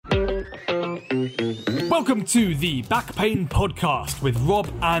Welcome to the Back Pain Podcast with Rob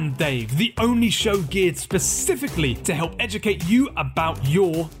and Dave, the only show geared specifically to help educate you about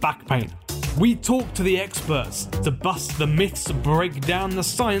your back pain. We talk to the experts to bust the myths, break down the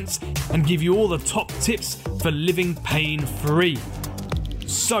science, and give you all the top tips for living pain-free.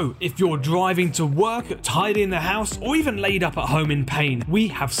 So, if you're driving to work, tidying the house, or even laid up at home in pain, we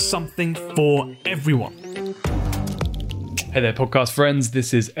have something for everyone. Hey there, podcast friends.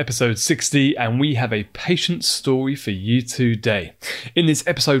 This is episode 60, and we have a patient story for you today. In this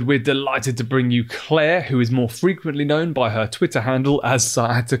episode, we're delighted to bring you Claire, who is more frequently known by her Twitter handle as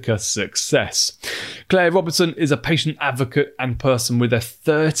Sciatica Success. Claire Robertson is a patient advocate and person with a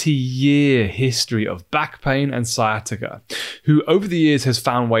 30-year history of back pain and sciatica, who over the years has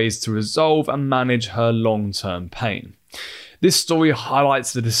found ways to resolve and manage her long-term pain. This story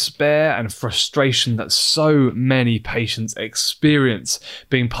highlights the despair and frustration that so many patients experience,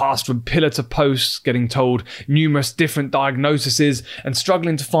 being passed from pillar to post, getting told numerous different diagnoses, and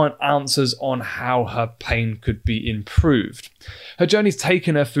struggling to find answers on how her pain could be improved. Her journey's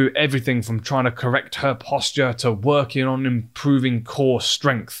taken her through everything from trying to correct her posture to working on improving core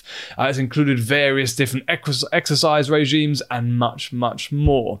strength. It's included various different exercise regimes and much, much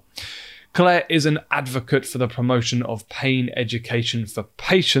more. Claire is an advocate for the promotion of pain education for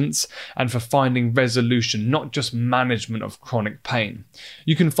patients and for finding resolution, not just management of chronic pain.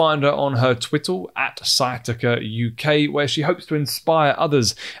 You can find her on her Twitter at Sciatica UK, where she hopes to inspire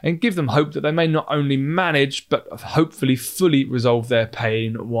others and give them hope that they may not only manage, but hopefully fully resolve their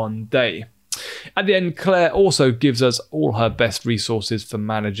pain one day. At the end, Claire also gives us all her best resources for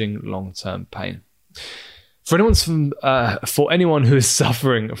managing long-term pain. For anyone who is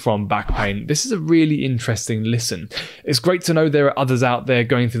suffering from back pain, this is a really interesting listen. It's great to know there are others out there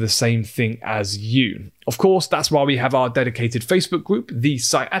going through the same thing as you. Of course, that's why we have our dedicated Facebook group, the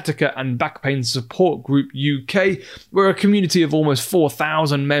Sciatica and Back Pain Support Group UK, where a community of almost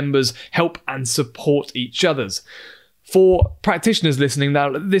 4,000 members help and support each other's. For practitioners listening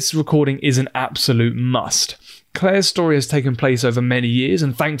now, this recording is an absolute must. Claire's story has taken place over many years,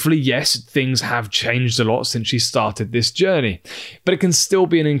 and thankfully, yes, things have changed a lot since she started this journey. But it can still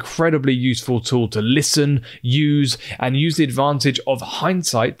be an incredibly useful tool to listen, use the advantage of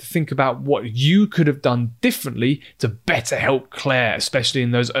hindsight to think about what you could have done differently to better help Claire, especially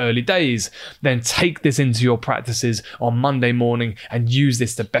in those early days. Then take this into your practices on Monday morning and use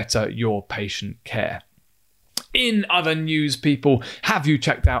this to better your patient care. In other news, people, have you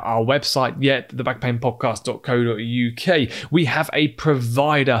checked out our website yet? thebackpainpodcast.co.uk. We have a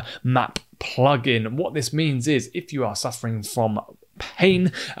provider map plugin. What this means is if you are suffering from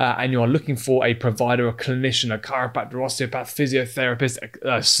pain and you are looking for a provider, a clinician, a chiropractor, osteopath, physiotherapist,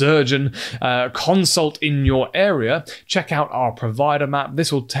 a surgeon, consult in your area, check out our provider map.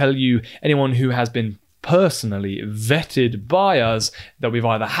 This will tell you anyone who has been personally vetted by us that we've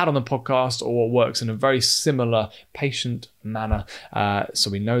either had on the podcast or works in a very similar patient manner,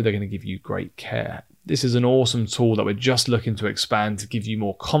 so we know they're going to give you great care. This is an awesome tool that we're just looking to expand to give you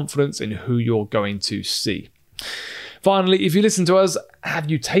more confidence in who you're going to see. Finally, if you listen to us, have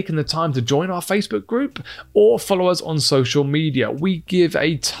you taken the time to join our Facebook group or follow us on social media? We give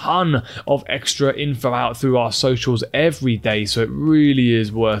a ton of extra info out through our socials every day, so it really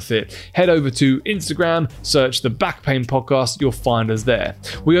is worth it. Head over to Instagram, search the Back Pain Podcast, you'll find us there.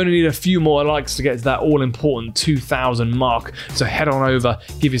 We only need a few more likes to get to that all-important 2,000 mark, so head on over,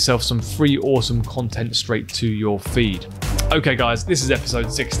 give yourself some free awesome content straight to your feed. Okay guys, this is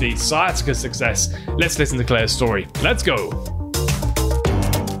episode 60, Sciatica Success. Let's listen to Claire's story. Let's go.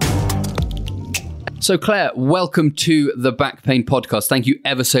 So Claire, welcome to the Back Pain Podcast. Thank you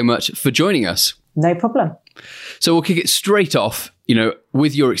ever so much for joining us. No problem. So we'll kick it straight off,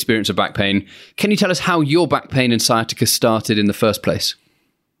 with your experience of back pain. Can you tell us how your back pain and sciatica started in the first place?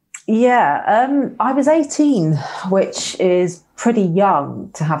 Yeah, I was 18, which is pretty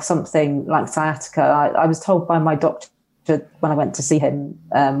young to have something like sciatica. I was told by my doctor when I went to see him,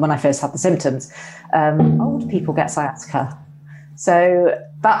 when I first had the symptoms, old people get sciatica. So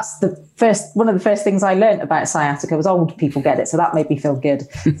that's one of the first things I learned about sciatica was old people get it. So that made me feel good.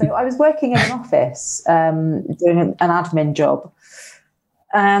 So I was working in an office, doing an admin job.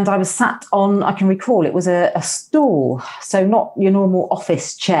 And I was sat on, I can recall, it was a stool. So not your normal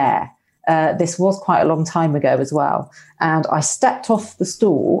office chair. This was quite a long time ago as well. And I stepped off the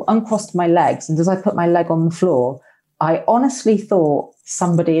stool, uncrossed my legs. And as I put my leg on the floor, I honestly thought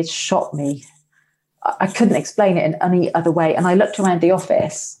somebody had shot me. I couldn't explain it in any other way. And I looked around the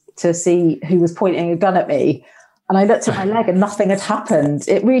office to see who was pointing a gun at me. And I looked at my leg and nothing had happened.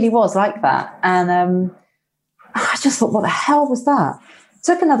 It really was like that. And I just thought, what the hell was that?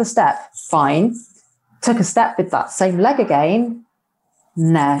 Took another step, fine. took a step with that same leg again.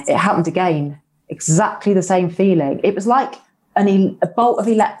 Nah, it happened again. Exactly the same feeling. It was like a bolt of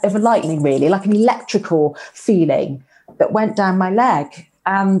lightning, really, like an electrical feeling that went down my leg.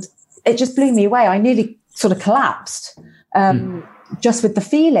 And it just blew me away. I nearly sort of collapsed just with the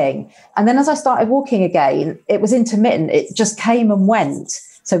feeling. And then as I started walking again, it was intermittent. It just came and went.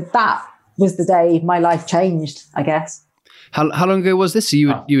 So that was the day my life changed, I guess. How long ago was this? So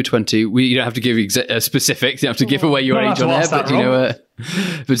you were 20. You don't have to give specifics. You don't have to give away your age on air, but no,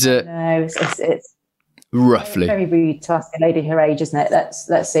 it's roughly very rude to ask a lady her age, isn't it?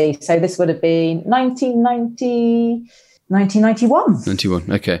 Let's see. So this would have been 1991.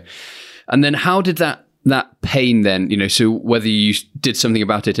 91. Okay. And then how did that pain then, so whether you did something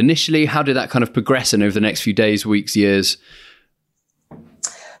about it initially, how did that kind of progress and over the next few days, weeks, years?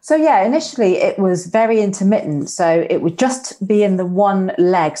 So yeah, initially it was very intermittent. So it would just be in the one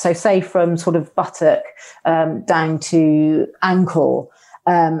leg. So say from sort of buttock down to ankle.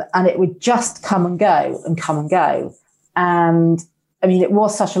 And it would just come and go and come and go. And I mean, it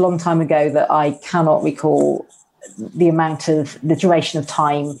was such a long time ago that I cannot recall the duration of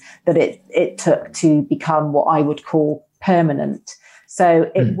time that it took to become what I would call permanent.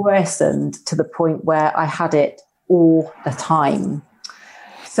 So it worsened to the point where I had it all the time.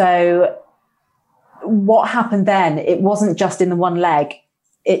 So what happened then, it wasn't just in the one leg,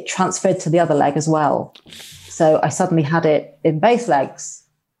 it transferred to the other leg as well. So I suddenly had it in both legs,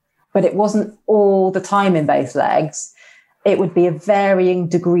 but it wasn't all the time in both legs. It would be of varying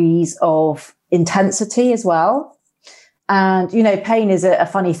degrees of intensity as well. And, pain is a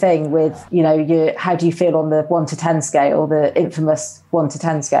funny thing with, how do you feel on the 1 to 10 scale, the infamous 1 to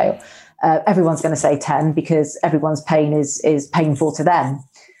 10 scale? Everyone's going to say 10 because everyone's pain is painful to them.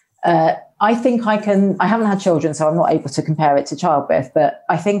 I think I haven't had children, so I'm not able to compare it to childbirth, but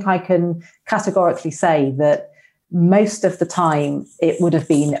I think I can categorically say that most of the time it would have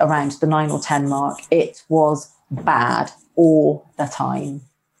been around the 9 or 10 mark. It was bad all the time.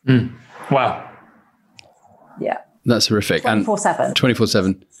 Wow. Yeah. That's horrific. 24/7.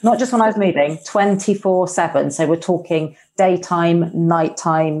 24/7. Not just when I was moving, 24/7. So we're talking daytime,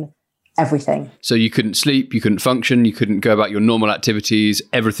 nighttime, everything. So you couldn't sleep, you couldn't function, you couldn't go about your normal activities.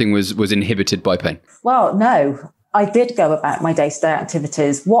 Everything was inhibited by pain. Well, no, I did go about my day-to-day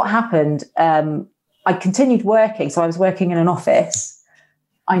activities. What happened, I continued working. So I was working in an office.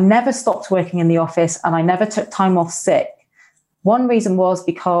 I never stopped working in the office and I never took time off sick. One reason was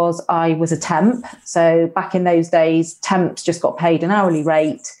because I was a temp. So back in those days, temps just got paid an hourly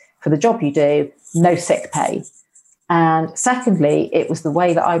rate for the job you do, no sick pay. And secondly, it was the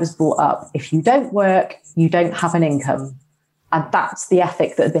way that I was brought up. If you don't work, you don't have an income. And that's the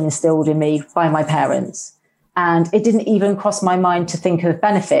ethic that had been instilled in me by my parents. And it didn't even cross my mind to think of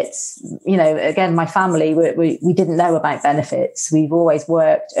benefits. Again, my family, we didn't know about benefits. We've always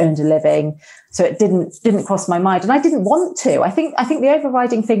worked, earned a living. So it didn't cross my mind. And I didn't want to. I think the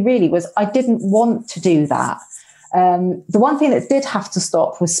overriding thing really was I didn't want to do that. The one thing that did have to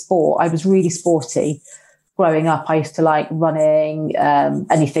stop was sport. I was really sporty. Growing up, I used to like running,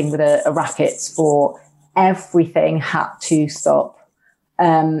 anything with a racket sport. Everything had to stop.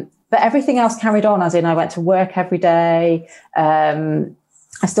 But everything else carried on, as in I went to work every day.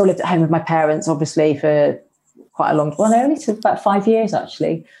 I still lived at home with my parents, obviously, for quite a long time. Well, only took about 5 years,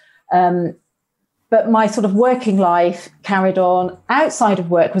 actually. But my sort of working life carried on. Outside of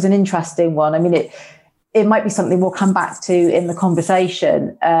work was an interesting one. I mean, it might be something we'll come back to in the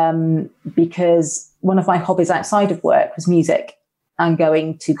conversation, because one of my hobbies outside of work was music and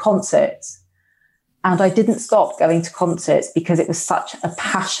going to concerts. And I didn't stop going to concerts because it was such a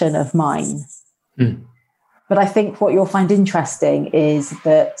passion of mine. But I think what you'll find interesting is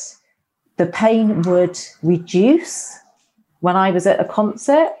that the pain would reduce when I was at a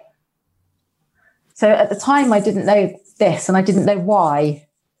concert. So at the time, I didn't know this and I didn't know why.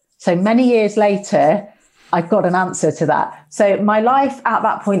 So many years later, I got an answer to that. So my life at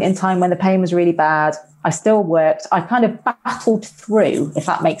that point in time when the pain was really bad, I still worked. I kind of battled through, if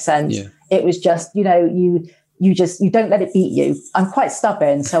that makes sense. Yeah. It was just, you don't let it beat you. I'm quite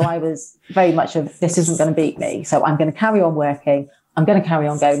stubborn. So I was very much of, this isn't going to beat me. So I'm going to carry on working. I'm going to carry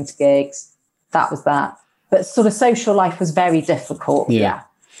on going to gigs. That was that. But sort of social life was very difficult. Yeah.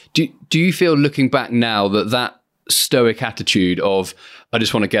 Do you feel, looking back now, that stoic attitude of, I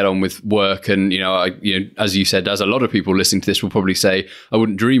just want to get on with work, and as you said, as a lot of people listening to this will probably say, I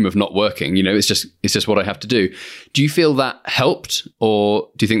wouldn't dream of not working. It's just what I have to do. Do you feel that helped, or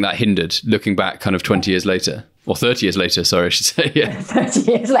do you think that hindered, looking back kind of 20 years later, or 30 years later? Sorry, I should say. Yeah, 30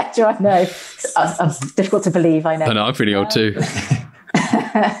 years later. I know. Difficult to believe. I know. I know. I'm feeling old too.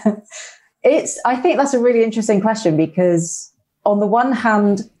 I think that's a really interesting question, because on the one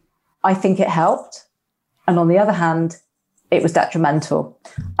hand, I think it helped. And on the other hand, it was detrimental.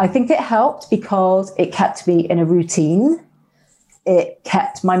 I think it helped because it kept me in a routine. It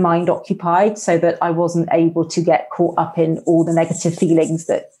kept my mind occupied so that I wasn't able to get caught up in all the negative feelings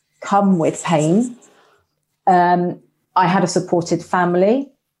that come with pain. I had a supported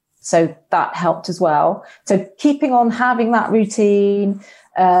family, so that helped as well. So keeping on having that routine,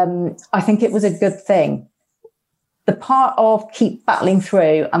 I think it was a good thing. The part of keep battling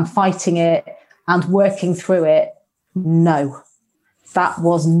through and fighting it and working through it, no, that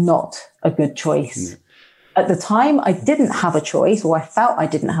was not a good choice. At the time, I didn't have a choice, or I felt I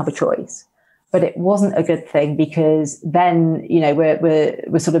didn't have a choice, but it wasn't a good thing, because then, you know,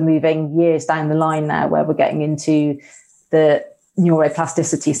 we're sort of moving years down the line now where we're getting into the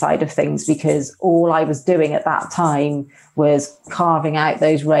neuroplasticity side of things, because all I was doing at that time was carving out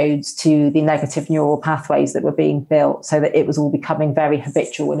those roads to the negative neural pathways that were being built, so that it was all becoming very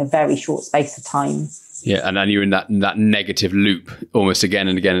habitual in a very short space of time. Yeah, and then you're in that negative loop almost again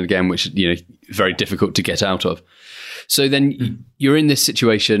and again and again, which, you know, very difficult to get out of. So then you're in this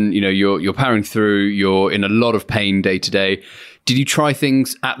situation, you know, you're powering through, you're in a lot of pain day to day. Did you try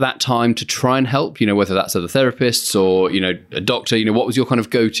things at that time to try and help, you know, whether that's other therapists or, you know, a doctor? You know, what was your kind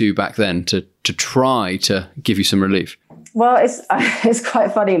of go-to back then to try to give you some relief? Well, it's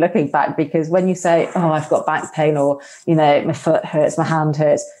quite funny looking back, because when you say, oh, I've got back pain, or, you know, my foot hurts, my hand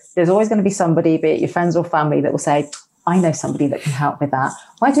hurts, there's always going to be somebody, be it your friends or family, that will say, I know somebody that can help with that.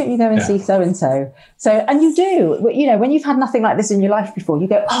 Why don't you go and see so-and-so? So, and you do, you know, when you've had nothing like this in your life before, you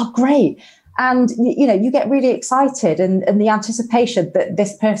go, oh, great. And, you know, you get really excited, and the anticipation that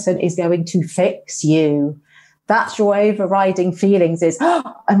this person is going to fix you. That's your overriding feelings is,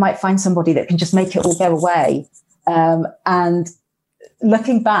 oh, I might find somebody that can just make it all go away. And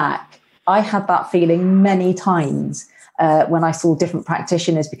looking back, I had that feeling many times when I saw different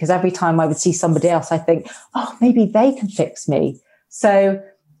practitioners, because every time I would see somebody else, I think, oh, maybe they can fix me. So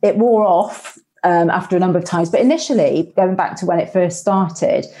it wore off after a number of times. But initially, going back to when it first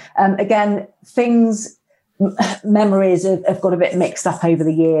started, again, memories have got a bit mixed up over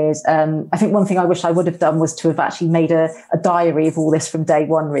the years. I think one thing I wish I would have done was to have actually made a diary of all this from day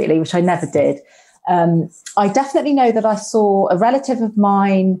one, really, which I never did. I definitely know that I saw a relative of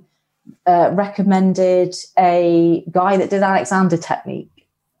mine recommended a guy that did Alexander technique.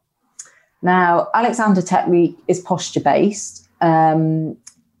 Now, Alexander technique is posture based.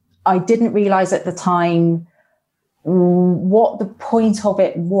 I didn't realize at the time what the point of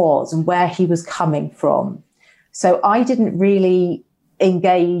it was and where he was coming from. So I didn't really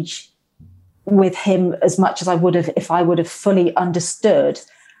engage with him as much as I would have if I would have fully understood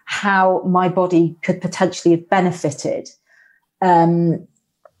how my body could potentially have benefited.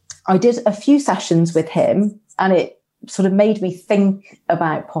 I did a few sessions with him, and it sort of made me think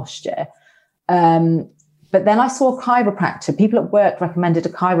about posture. But then I saw a chiropractor. People at work recommended a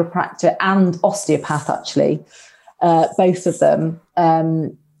chiropractor and osteopath, actually, both of them.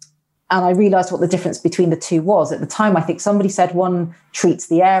 And I realized what the difference between the two was. At the time, I think somebody said one treats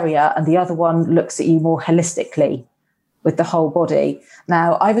the area and the other one looks at you more holistically with the whole body.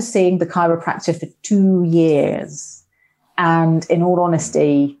 Now, I was seeing the chiropractor for 2 years. And in all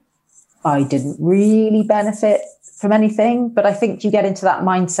honesty, I didn't really benefit from anything. But I think you get into that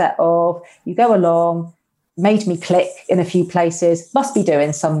mindset of you go along, made me click in a few places, must be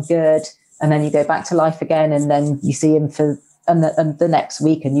doing some good. And then you go back to life again, and then you see him for and the next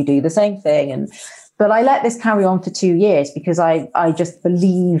week and you do the same thing. But I let this carry on for 2 years because I just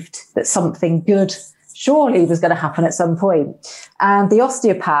believed that something good surely was going to happen at some point. And the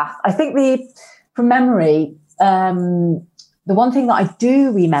osteopath, I think from memory, the one thing that I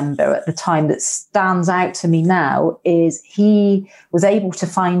do remember at the time that stands out to me now is he was able to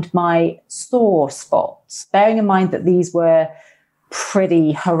find my sore spots, bearing in mind that these were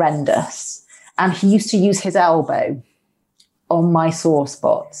pretty horrendous. And he used to use his elbow on my sore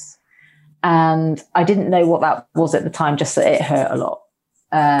spots. And I didn't know what that was at the time, just that it hurt a lot.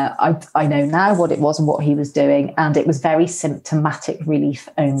 I know now what it was and what he was doing, and it was very symptomatic relief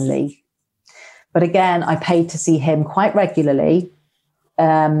only. But again, I paid to see him quite regularly.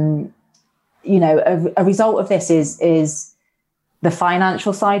 A result of this is the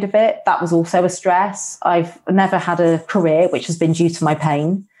financial side of it. That was also a stress. I've never had a career which has been due to my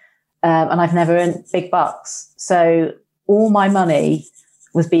pain, and I've never earned big bucks. So all my money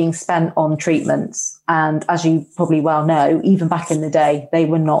was being spent on treatments. And as you probably well know, even back in the day, they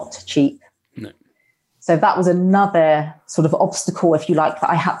were not cheap. No. So that was another sort of obstacle, if you like, that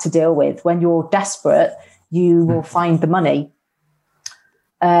I had to deal with. When you're desperate, you will find the money.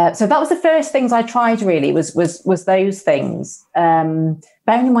 So that was the first things I tried. Really, was those things. Bearing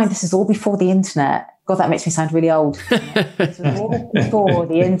in mind, this is all before the internet. God, that makes me sound really old. This was all before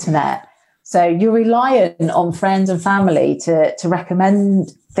the internet. So you're relying on friends and family to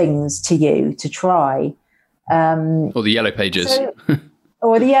recommend things to you to try. Or the Yellow Pages.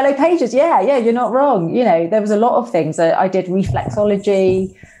 Or the Yellow Pages. Yeah, you're not wrong. There was a lot of things. I did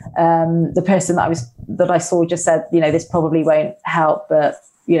reflexology. The person that I saw just said, this probably won't help, but,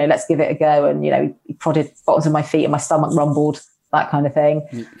 let's give it a go. And, he prodded bottoms of my feet and my stomach rumbled, that kind of thing.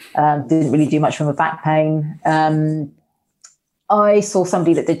 Didn't really do much from the back pain. I saw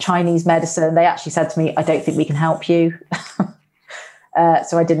somebody that did Chinese medicine. They actually said to me, I don't think we can help you.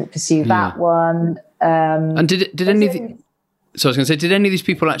 So I didn't pursue that one. And did any of the... So I was going to say, did any of these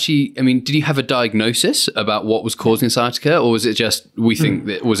people actually, did you have a diagnosis about what was causing sciatica, or was it just,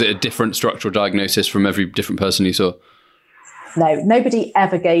 was it a different structural diagnosis from every different person you saw? No, nobody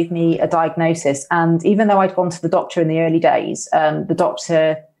ever gave me a diagnosis. And even though I'd gone to the doctor in the early days, the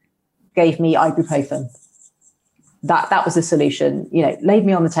doctor gave me ibuprofen. That was the solution. Laid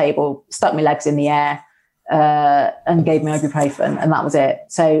me on the table, stuck my legs in the air, and gave me ibuprofen, and that was it.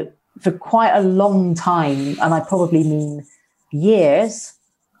 So for quite a long time, and I probably mean years,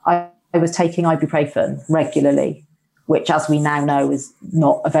 I was taking ibuprofen regularly, which, as we now know, is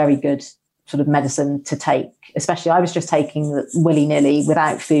not a very good sort of medicine to take. Especially, I was just taking it willy-nilly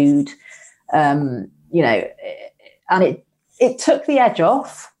without food, and it took the edge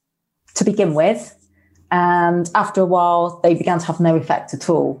off to begin with. And after a while, they began to have no effect at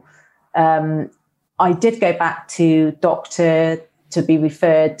all. I did go back to doctor to be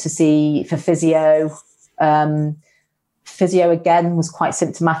referred to see for physio. Physio again was quite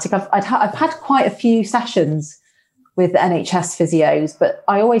symptomatic. I've had quite a few sessions with NHS physios, but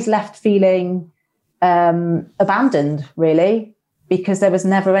I always left feeling abandoned, really, because there was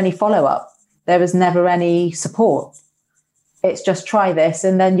never any follow-up. There was never any support. It's just try this,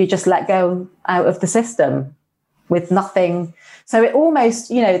 and then you just let go out of the system with nothing. So it almost,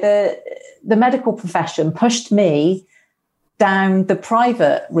 the medical profession pushed me down the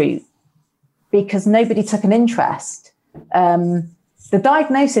private route because nobody took an interest. The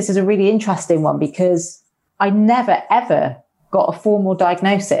diagnosis is a really interesting one because I never, ever got a formal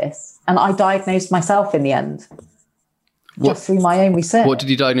diagnosis, and I diagnosed myself in the end, just through my own research. What did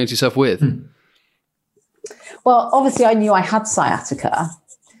you diagnose yourself with? Well, obviously I knew I had sciatica.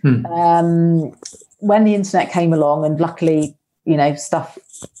 When the internet came along, and luckily, stuff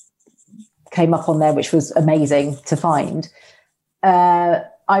came up on there, which was amazing to find, I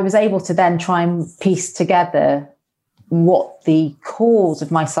was able to then try and piece together what the cause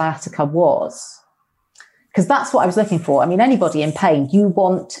of my sciatica was. Because that's what I was looking for. Anybody in pain, you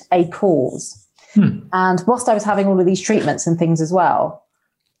want a cause. And whilst I was having all of these treatments and things as well,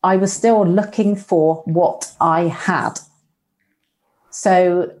 I was still looking for what I had.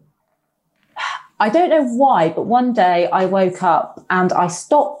 So I don't know why, but one day I woke up and I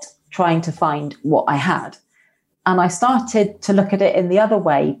stopped trying to find what I had. And I started to look at it in the other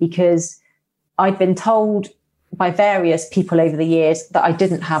way, because I'd been told by various people over the years that I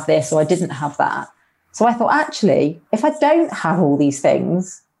didn't have this or I didn't have that. So I thought, actually, if I don't have all these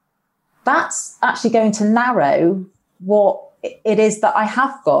things, that's actually going to narrow what it is that I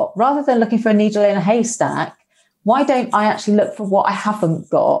have got. Rather than looking for a needle in a haystack, why don't I actually look for what I haven't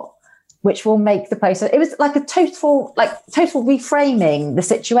got, which will make the process. It was like a total reframing the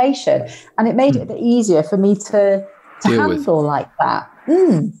situation, and it made it a bit easier for me to handle like that.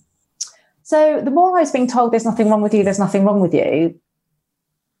 So the more I was being told there's nothing wrong with you,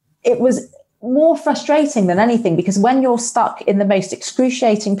 it was more frustrating than anything, because when you're stuck in the most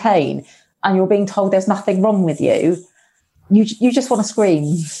excruciating pain and you're being told there's nothing wrong with you, you just want to scream.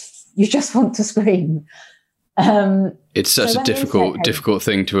 You just want to scream. It's such a difficult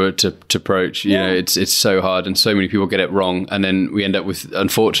thing to approach. It's so hard, and so many people get it wrong, and then we end up with,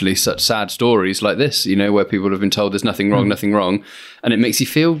 unfortunately, such sad stories like this. Where people have been told there's nothing wrong, and it makes you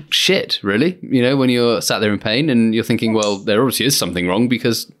feel shit. Really, when you're sat there in pain and you're thinking, well, there obviously is something wrong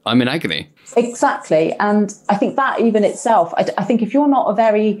because I'm in agony. Exactly, and I think that even itself, I think if you're not a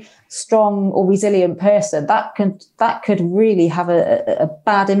very strong or resilient person, that could really have a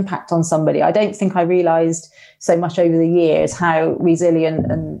bad impact on somebody. I don't think I realised so much over the years how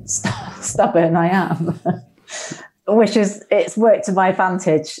resilient and stubborn I am, which it's worked to my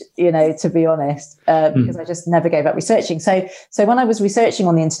advantage, to be honest, because I just never gave up researching. So when I was researching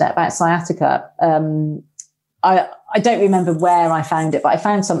on the internet about sciatica, I don't remember where I found it, but I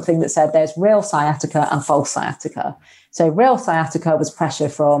found something that said there's real sciatica and false sciatica. So real sciatica was pressure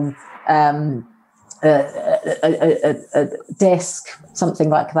from a disc, something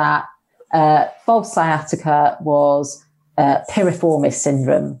like that. False sciatica was piriformis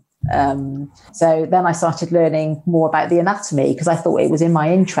syndrome. So then I started learning more about the anatomy because I thought it was in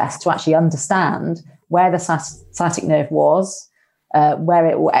my interest to actually understand where the sciatic nerve was, where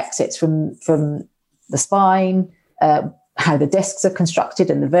it all exits from the spine, how the discs are constructed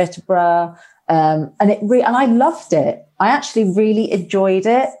in the vertebra. And I loved it. I actually really enjoyed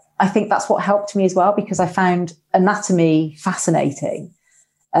it. I think that's what helped me as well, because I found anatomy fascinating.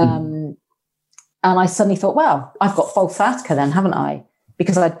 And I suddenly thought, well, I've got false sciatica then, haven't I?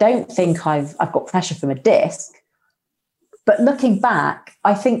 Because I don't think I've got pressure from a disc. But looking back,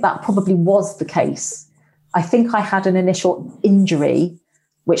 I think that probably was the case. I think I had an initial injury,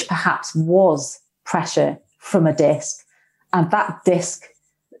 which perhaps was pressure from a disc, and that disc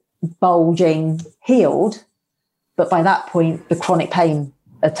bulging healed. But by that point, the chronic pain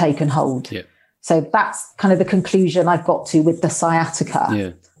had taken hold. Yeah. So that's kind of the conclusion I've got to with the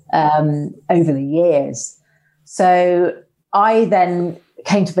sciatica over the years. So I then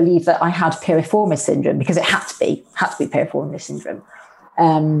came to believe that I had piriformis syndrome, because it had to be piriformis syndrome.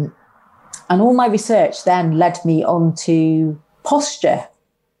 And all my research then led me on to posture.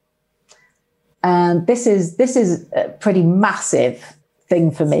 And this is a pretty massive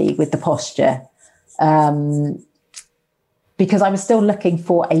thing for me with the posture, because I was still looking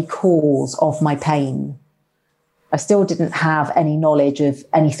for a cause of my pain. I still didn't have any knowledge of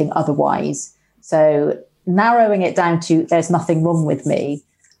anything otherwise. So narrowing it down to there's nothing wrong with me.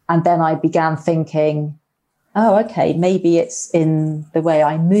 And then I began thinking, oh, okay, maybe it's in the way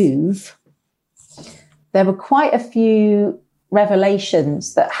I move. There were quite a few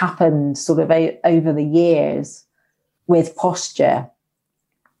revelations that happened sort of over the years with posture.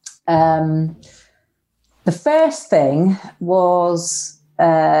 The first thing was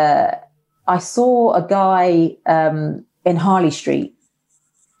I saw a guy in Harley Street,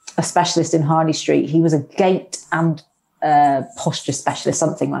 a specialist in Harley Street. He was a gait and posture specialist,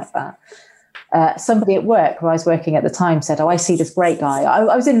 something like that. Somebody at work where I was working at the time said, oh, I see this great guy.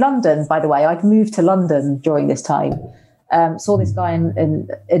 I was in London, by the way. I'd moved to London during this time. Saw this guy in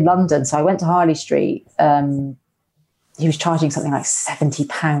London. So I went to Harley Street. He was charging something like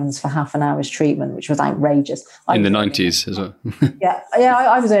 £70 for half an hour's treatment, which was outrageous. In the 90s as well.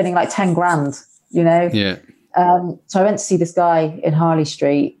 I was earning like 10 grand, you know? Yeah. So I went to see this guy in Harley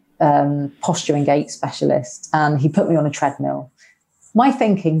Street, posture and gait specialist, and he put me on a treadmill. My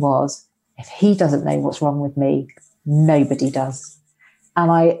thinking was, if he doesn't know what's wrong with me, nobody does.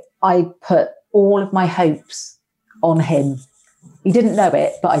 And I put all of my hopes on him. He didn't know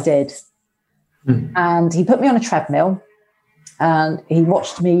it, but I did. And he put me on a treadmill and he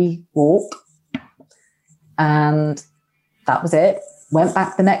watched me walk, and that was it. Went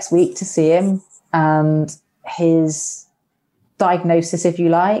back the next week to see him, and his diagnosis, if you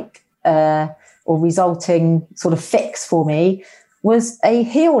like, or resulting sort of fix for me was a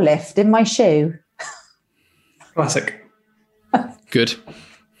heel lift in my shoe. Classic. Good.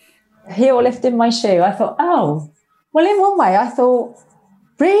 Heel lift in my shoe. I thought, oh, well, in one way, I thought,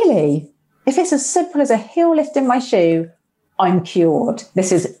 really? If it's as simple as a heel lift in my shoe, I'm cured.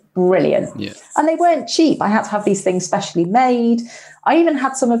 This is brilliant. Yeah. And they weren't cheap. I had to have these things specially made. I even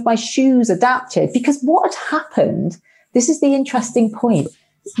had some of my shoes adapted, because what had happened, this is the interesting point,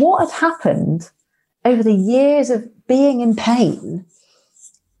 what had happened over the years of being in pain,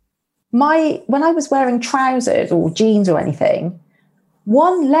 when I was wearing trousers or jeans or anything,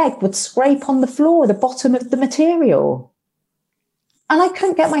 one leg would scrape on the floor, the bottom of the material. And I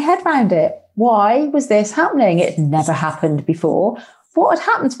couldn't get my head around it. Why was this happening? It had never happened before. What had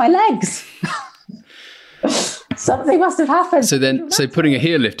happened to my legs? Something must have happened. So putting a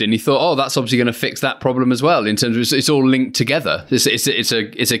heel lift in, you thought, oh, that's obviously going to fix that problem as well. In terms of it's all linked together.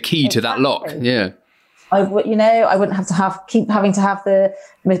 It's a key to that lock. Yeah. I wouldn't have to keep having to have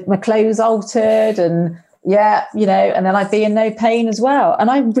my clothes altered, and and then I'd be in no pain as well. And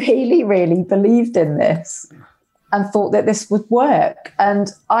I really, really believed in this and thought that this would work.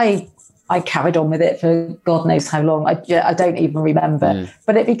 And I carried on with it for God knows how long. I don't even remember.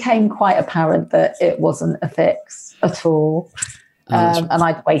 But it became quite apparent that it wasn't a fix at all. And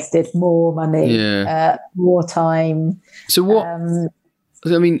I'd wasted more money, more time. So what...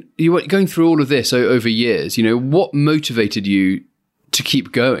 I mean, you were going through all of this over years. What motivated you to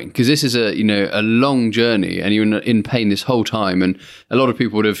keep going? Because this is a long journey, and you're in pain this whole time. And a lot of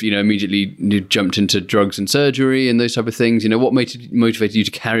people would have immediately jumped into drugs and surgery and those type of things. What motivated you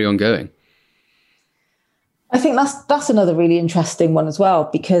to carry on going? I think that's another really interesting one as well,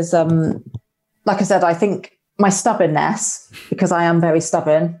 because like I said, I think my stubbornness, because I am very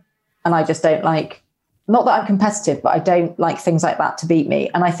stubborn and I just don't like not that I'm competitive, but I don't like things like that to beat me.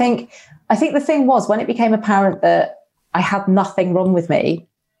 And I think the thing was, when it became apparent that I had nothing wrong with me,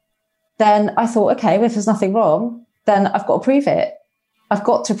 then I thought, okay, well, if there's nothing wrong, then I've got to prove it. I've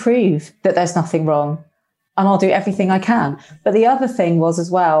got to prove that there's nothing wrong, and I'll do everything I can. But the other thing was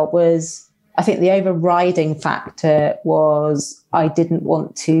I think the overriding factor was I didn't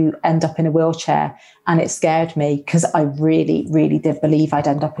want to end up in a wheelchair, and it scared me because I really, really did believe I'd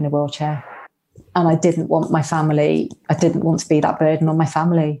end up in a wheelchair. And I didn't want I didn't want to be that burden on my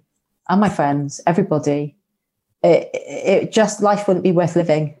family and my friends, everybody. It just, life wouldn't be worth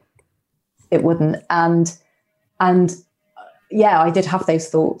living. It wouldn't. And yeah, I did have those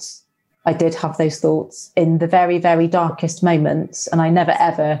thoughts. I did have those thoughts in the very, very darkest moments. And I never,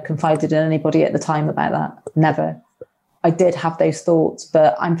 ever confided in anybody at the time about that. Never. I did have those thoughts,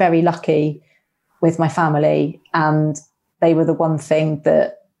 but I'm very lucky with my family. And they were the one thing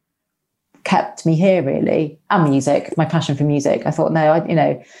that kept me here, really. And music, my passion for music. I thought, no,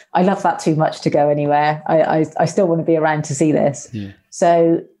 I love that too much to go anywhere. I still want to be around to see this. Yeah.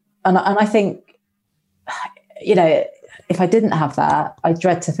 So, and I think, if I didn't have that, I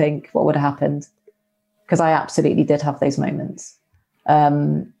dread to think what would have happened, because I absolutely did have those moments.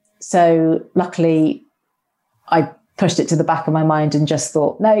 So luckily, I pushed it to the back of my mind and just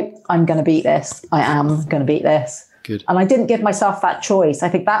thought, no, I'm going to beat this. I am going to beat this. Good. And I didn't give myself that choice. I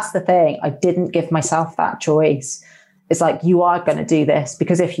think that's the thing. I didn't give myself that choice. It's like, you are going to do this,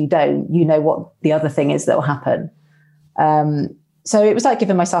 because if you don't, you know what the other thing is that will happen. So it was like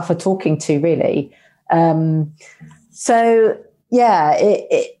giving myself a talking to, really. So yeah,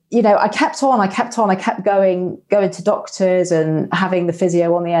 I kept on. I kept going to doctors and having the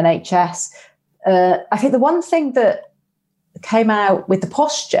physio on the NHS. I think the one thing that came out with the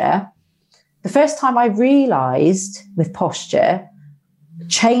posture, the first time I realised with posture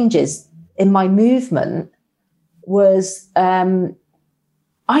changes in my movement was I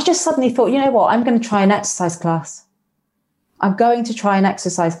just suddenly thought, you know what, I'm going to try an exercise class. I'm going to try an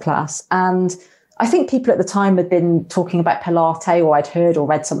exercise class. And I think people at the time had been talking about Pilates, or I'd heard or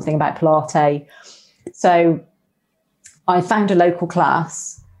read something about Pilates. So I found a local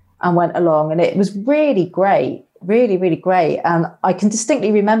class and went along, and it was really great, really, really great. And I can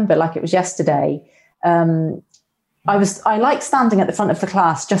distinctly remember, like it was yesterday, I like standing at the front of the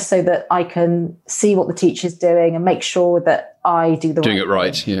class just so that I can see what the teacher's doing and make sure that I do the doing it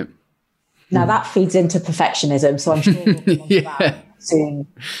right. Yeah. Now that feeds into perfectionism, so I'm sure we'll come on to that soon.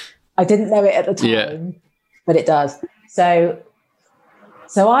 I didn't know it at the time, but it does. So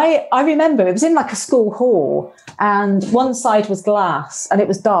I remember it was in like a school hall, and one side was glass, and it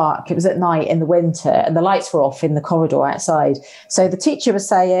was dark. It was at night in the winter, and the lights were off in the corridor outside. So the teacher was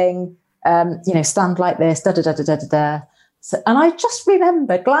saying, stand like this, da da da da da da. So, and I just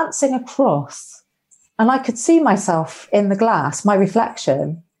remember glancing across, and I could see myself in the glass, my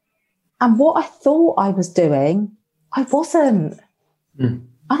reflection, and what I thought I was doing, I wasn't. And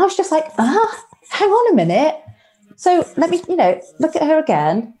I was just like, hang on a minute. So let me, look at her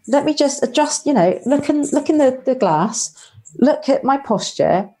again. Let me just adjust, look in the glass, look at my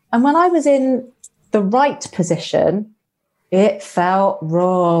posture. And when I was in the right position, it felt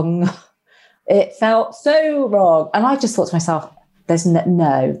wrong. It felt so wrong. And I just thought to myself, this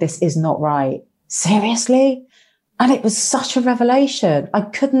is not right. Seriously? And it was such a revelation. I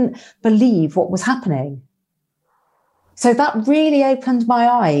couldn't believe what was happening. So that really opened my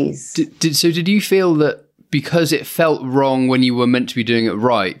eyes. Did you feel that because it felt wrong when you were meant to be doing it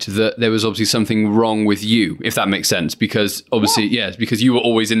right, that there was obviously something wrong with you, if that makes sense? Because obviously, yes, because you were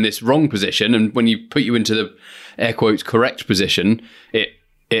always in this wrong position, and when you put you into the air quotes correct position,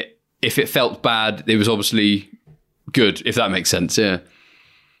 if it felt bad, it was obviously good, if that makes sense. Yeah.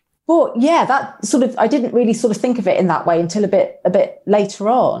 Well, yeah, that sort of, I didn't really sort of think of it in that way until a bit later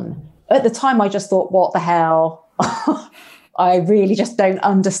on. At the time, I just thought, what the hell? I really just don't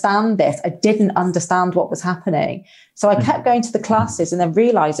understand this. I didn't understand what was happening. So I kept going to the classes and then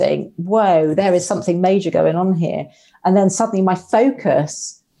realizing, whoa, there is something major going on here. And then suddenly my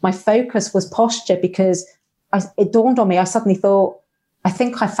focus was posture, because it dawned on me. I suddenly thought, I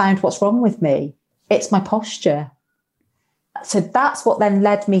think I found what's wrong with me. It's my posture. So that's what then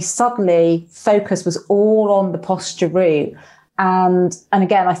led me, suddenly focus was all on the posture route. And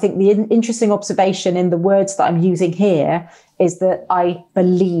again, I think the interesting observation in the words that I'm using here is that I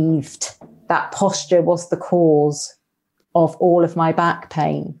believed that posture was the cause of all of my back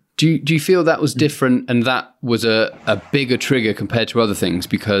pain. Do you feel that was different, and that was a bigger trigger compared to other things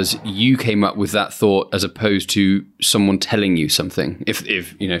because you came up with that thought as opposed to someone telling you something? If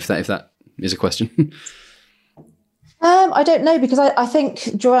that is a question. I don't know, because I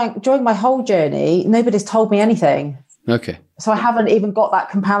think during my whole journey, nobody's told me anything. Okay. So I haven't even got that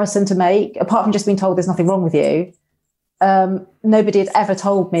comparison to make, apart from just being told there's nothing wrong with you. Nobody had ever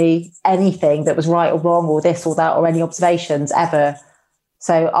told me anything that was right or wrong or this or that or any observations ever.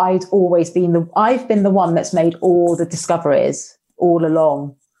 So I've been the one that's made all the discoveries all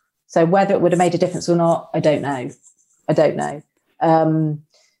along. So whether it would have made a difference or not, I don't know.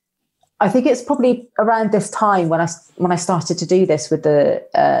 I think it's probably around this time when I started to do this with the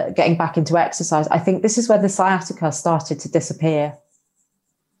getting back into exercise. I think this is where the sciatica started to disappear,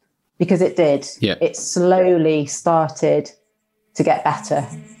 because it did. Yeah. It slowly started to get better.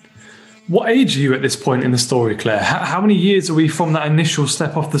 What age are you at this point in the story, Claire? How many years are we from that initial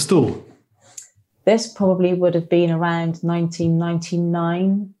step off the stool? This probably would have been around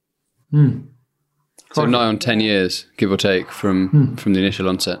 1999. So nigh on 10 years, give or take, from the initial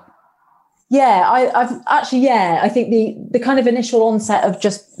onset. Yeah, I think the kind of initial onset of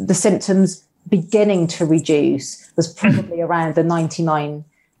just the symptoms beginning to reduce was probably around the 99,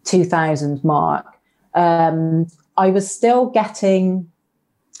 2000 mark. I was still getting,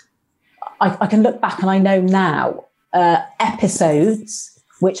 I can look back and I know now, episodes,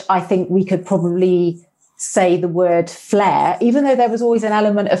 which I think we could probably say the word flare, even though there was always an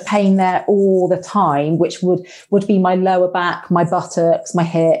element of pain there all the time, which would be my lower back, my buttocks, my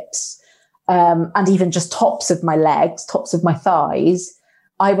hips, and even just tops of my legs, tops of my thighs.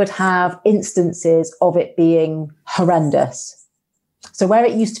 I would have instances of it being horrendous. So where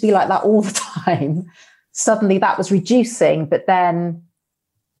it used to be like that all the time, suddenly that was reducing, but then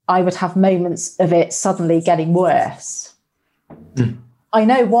I would have moments of it suddenly getting worse. I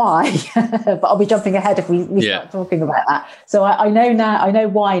know why, but I'll be jumping ahead if we start talking about that. So I know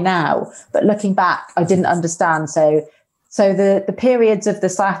why now, but looking back, I didn't understand. So the periods of the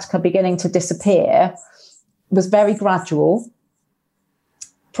sciatica beginning to disappear was very gradual,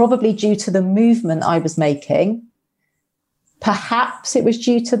 probably due to the movement I was making. Perhaps it was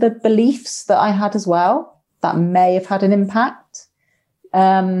due to the beliefs that I had as well. That may have had an impact,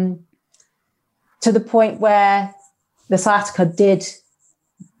 to the point where the sciatica did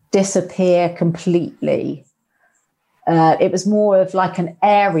disappear completely. It was more of like an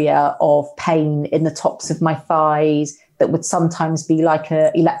area of pain in the tops of my thighs that would sometimes be like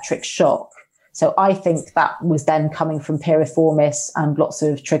an electric shock. So I think that was then coming from piriformis and lots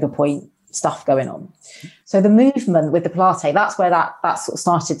of trigger point stuff going on. So the movement with the Pilates, that's where that sort of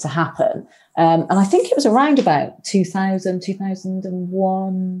started to happen. And I think it was around about 2000,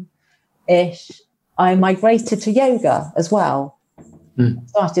 2001-ish. I migrated to yoga as well.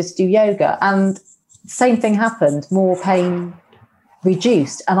 Started to do yoga, and same thing happened. More pain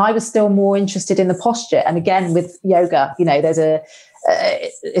reduced, and I was still more interested in the posture. And again, with yoga, there's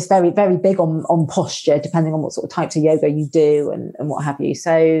it's very, very big on posture, depending on what sort of types of yoga you do and what have you.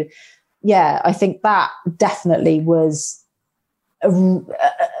 So yeah, I think that definitely was a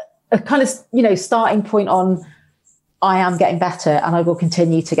kind of, starting point on, I am getting better and I will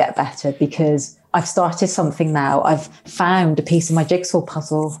continue to get better because I've started something now. I've found a piece of my jigsaw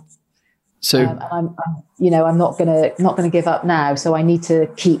puzzle. So and I'm not gonna give up now. So I need to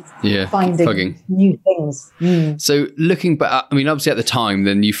keep finding new things. So looking back, I mean, obviously at the time,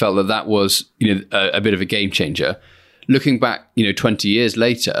 then you felt that was a bit of a game changer. Looking back, 20 years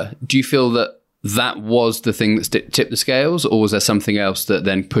later, do you feel that was the thing that tipped the scales, or was there something else that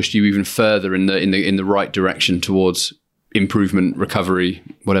then pushed you even further in the right direction towards improvement, recovery,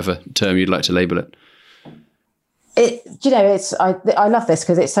 whatever term you'd like to label it? I love this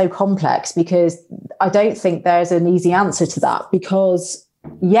because it's so complex, because I don't think there's an easy answer to that, because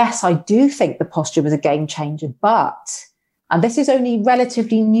yes, I do think the posture was a game changer, but, and this is only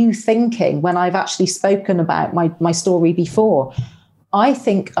relatively new thinking when I've actually spoken about my story before, I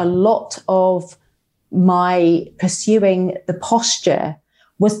think a lot of my pursuing the posture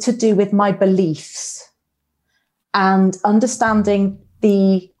was to do with my beliefs and understanding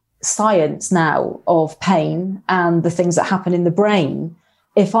the science now of pain and the things that happen in the brain.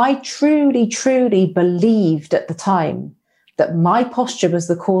 If I truly, truly believed at the time that my posture was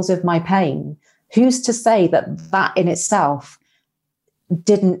the cause of my pain, who's to say that in itself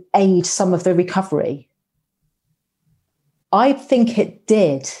didn't aid some of the recovery? I think it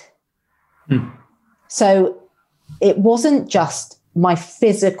did. So it wasn't just my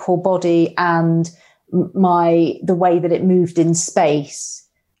physical body and the way that it moved in space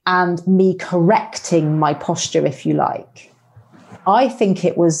and me correcting my posture, if you like. I think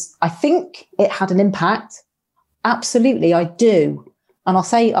it had an impact. Absolutely, I do. And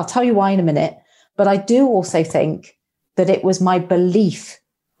I'll tell you why in a minute, but I do also think that it was my belief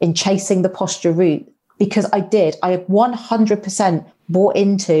in chasing the posture route because I 100% bought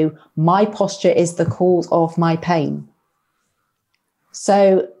into my posture is the cause of my pain.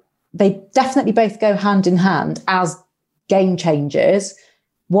 So they definitely both go hand in hand as game changers.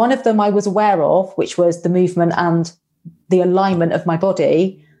 One of them I was aware of, which was the movement and the alignment of my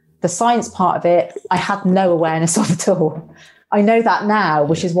body. The science part of it, I had no awareness of at all. I know that now,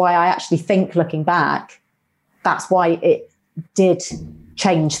 which is why I actually think, looking back, that's why it did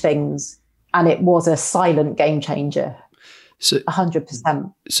change things. And it was a silent game changer. So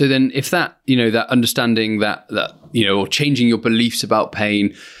 100%. So then if that, that understanding that, or changing your beliefs about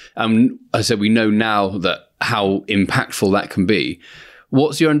pain, as I said, we know now that how impactful that can be.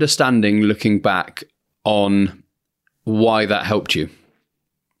 What's your understanding looking back on why that helped you?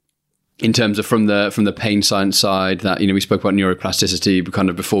 In terms of from the pain science side, that, we spoke about neuroplasticity kind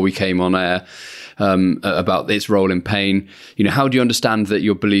of before we came on air, about its role in pain. How do you understand that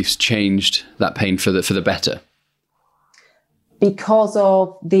your beliefs changed that pain for the better? Because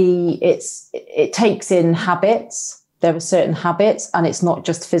of it takes in habits. There are certain habits, and it's not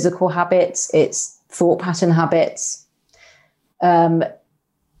just physical habits, it's thought pattern habits. The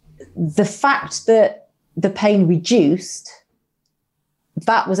fact that the pain reduced,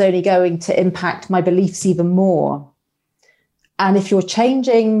 that was only going to impact my beliefs even more. And if you're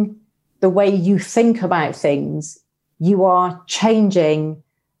changing the way you think about things, you are changing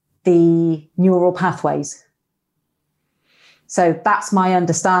the neural pathways. So that's my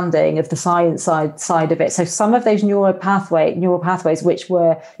understanding of the science side of it. So some of those neural pathways, which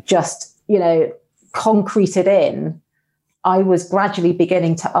were just, concreted in, I was gradually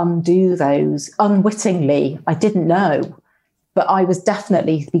beginning to undo those unwittingly. I didn't know, but I was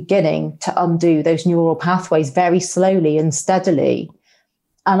definitely beginning to undo those neural pathways very slowly and steadily.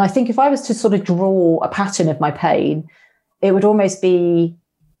 And I think if I was to sort of draw a pattern of my pain, it would almost be,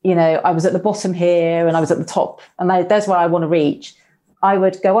 I was at the bottom here and I was at the top, and there's where I want to reach. I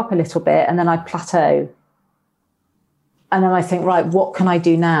would go up a little bit and then I'd plateau. And then I think, right, what can I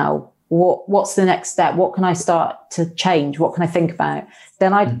do now? What's the next step? What can I start to change? What can I think about?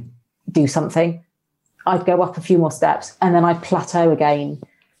 Then I'd do something. I'd go up a few more steps and then I'd plateau again.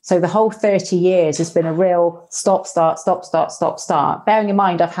 So the whole 30 years has been a real stop, start, stop, start, stop, start. Bearing in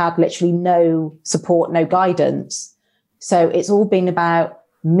mind, I've had literally no support, no guidance. So it's all been about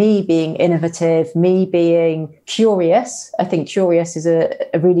me being innovative, me being curious. I think curious is a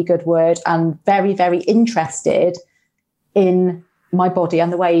really good word, and very, very interested in my body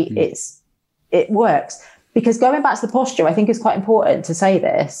and the way it works. Because going back to the posture, I think it's quite important to say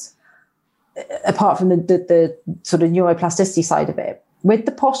this, apart from the sort of neuroplasticity side of it. With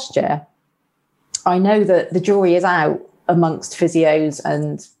the posture, I know that the jury is out amongst physios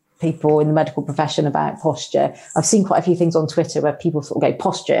and people in the medical profession about posture. I've seen quite a few things on Twitter where people sort of go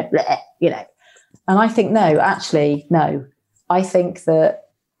posture, bleh, And I think, no. I think that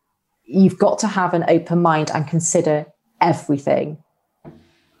you've got to have an open mind and consider everything.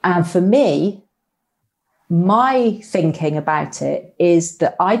 And for me, my thinking about it is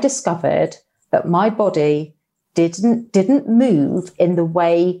that I discovered that my body didn't move in the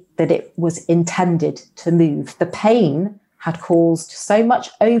way that it was intended to move. The pain had caused so much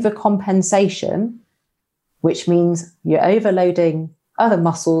overcompensation, which means you're overloading other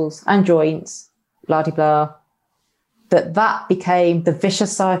muscles and joints, blah, blah, blah, that became the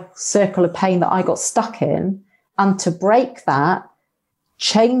vicious circle of pain that I got stuck in. And to break that,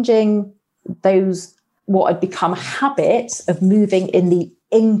 changing those, what had become habits of moving in the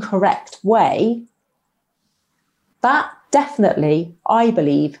incorrect way, that definitely, I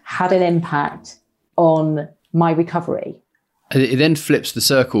believe, had an impact on my recovery. It then flips the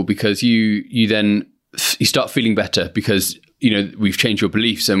circle because you start feeling better because, we've changed your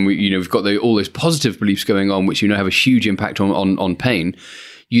beliefs and we've got all those positive beliefs going on, which, have a huge impact on pain.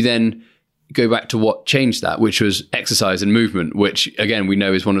 You then go back to what changed that, which was exercise and movement, which again, we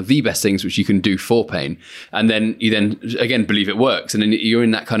know is one of the best things which you can do for pain. And then you again believe it works. And then you're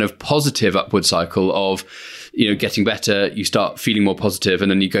in that kind of positive upward cycle of, getting better, you start feeling more positive,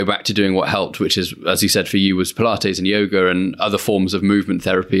 and then you go back to doing what helped, which is, as you said, for you was Pilates and yoga and other forms of movement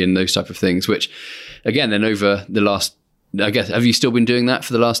therapy and those type of things, which again, then over the last, I guess, have you still been doing that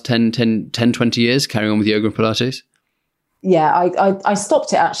for the last 10, 20 years, carrying on with yoga and Pilates? Yeah, I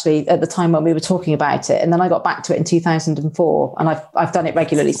stopped it actually at the time when we were talking about it, and then I got back to it in 2004, and I've done it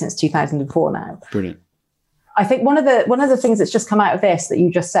regularly since 2004 now. Brilliant. I think one of the things that's just come out of this that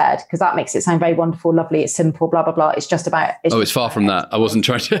you just said, because that makes it sound very wonderful, lovely, it's simple, blah blah blah. It's just about. It's far from that. I wasn't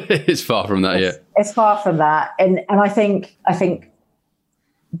trying to. It's far from that. Yeah. It's far from that, and I think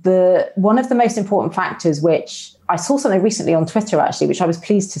one of the most important factors, which I saw something recently on Twitter actually, which I was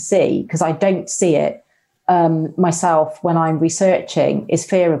pleased to see because I don't see it myself when I'm researching is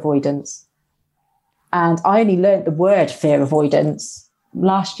fear avoidance. And I only learned the word fear avoidance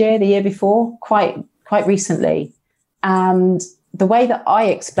last year, the year before, quite recently. And the way that I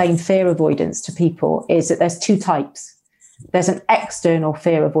explain fear avoidance to people is that there's two types. There's an external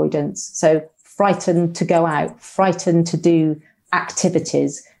fear avoidance. So frightened to go out, frightened to do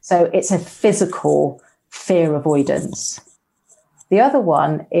activities. So it's a physical fear avoidance. The other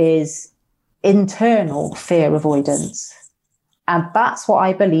one is internal fear avoidance. And that's what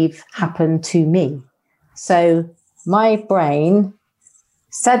I believe happened to me. So my brain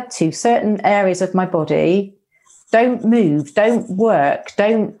said to certain areas of my body, don't move, don't work,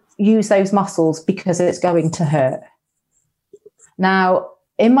 don't use those muscles because it's going to hurt. Now,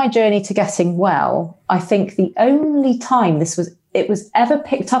 in my journey to getting well, I think the only time it was ever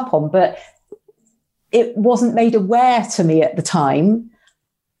picked up on, but it wasn't made aware to me at the time.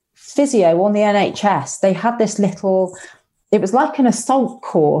 Physio on the NHS, they had this little, it was like an assault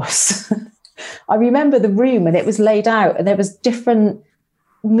course. I remember the room and it was laid out and there was different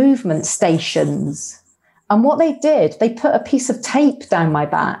movement stations. And what they did, they put a piece of tape down my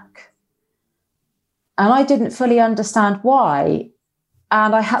back. And I didn't fully understand why.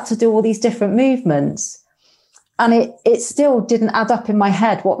 And I had to do all these different movements. And it still didn't add up in my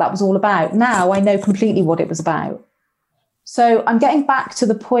head what that was all about. Now I know completely what it was about. So I'm getting back to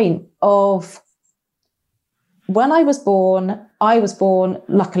the point of when I was born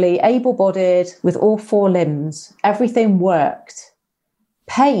luckily able-bodied with all four limbs. Everything worked.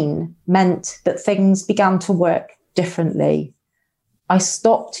 Pain meant that things began to work differently. I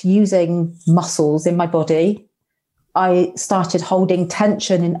stopped using muscles in my body. I started holding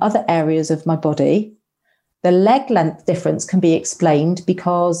tension in other areas of my body. The leg length difference can be explained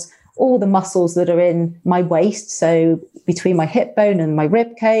because all the muscles that are in my waist, so between my hip bone and my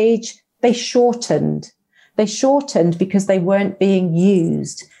rib cage, they shortened. They shortened because they weren't being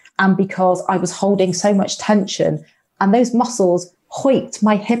used and because I was holding so much tension, and those muscles hoiked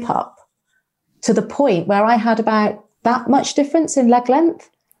my hip up to the point where I had about that much difference in leg length.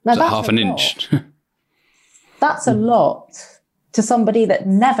 Now, that's half an inch. That's a lot to somebody that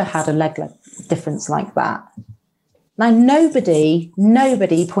never had a leg length difference like that. Now, nobody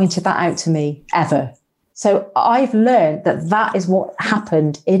pointed that out to me ever. So I've learned that is what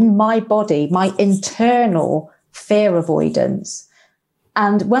happened in my body, my internal fear avoidance.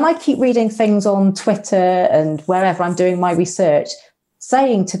 And when I keep reading things on Twitter and wherever I'm doing my research,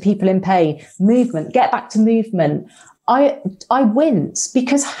 saying to people in pain, movement, get back to movement, I wince,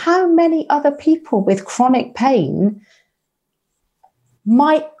 because how many other people with chronic pain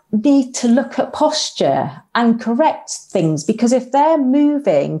might need to look at posture and correct things? Because if they're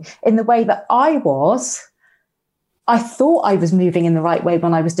moving in the way that I thought I was moving in the right way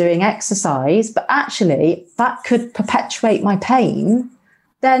when I was doing exercise, but actually that could perpetuate my pain,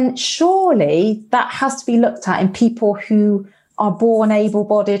 then surely that has to be looked at in people who are born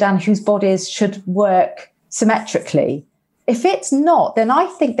able-bodied and whose bodies should work symmetrically. If it's not, then I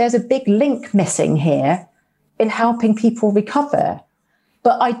think there's a big link missing here in helping people recover.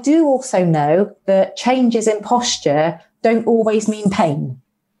 But I do also know that changes in posture don't always mean pain.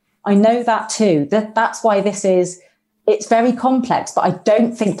 I know that too. That's why it's very complex, but I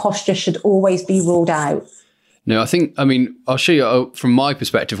don't think posture should always be ruled out. No, I'll show you from my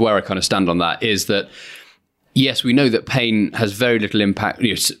perspective where I kind of stand on that is that, yes, we know that pain has very little impact.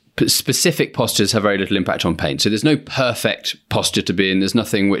 Specific postures have very little impact on pain. So there's no perfect posture to be in. There's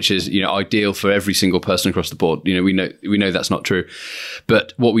nothing which is, ideal for every single person across the board. We know that's not true.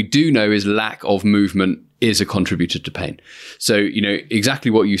 But what we do know is lack of movement is a contributor to pain. So,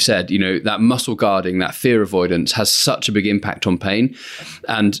 exactly what you said, that muscle guarding, that fear avoidance has such a big impact on pain.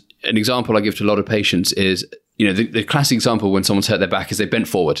 And an example I give to a lot of patients is, the classic example when someone's hurt their back is they bent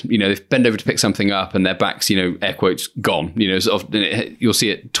forward. They bend over to pick something up and their back's, air quotes, gone. You'll see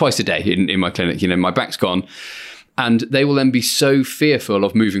it twice a day in my clinic. My back's gone. And they will then be so fearful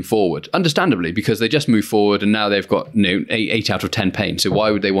of moving forward, understandably, because they just move forward and now they've got 8 out of 10 pain. So why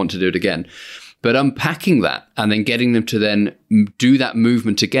would they want to do it again? But unpacking that and then getting them to then do that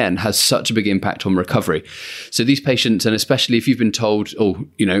movement again has such a big impact on recovery. So these patients, and especially if you've been told,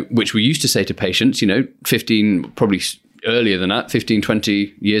 which we used to say to patients, 15, probably earlier than that, 15,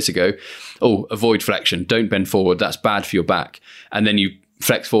 20 years ago, avoid flexion, don't bend forward, that's bad for your back. And then you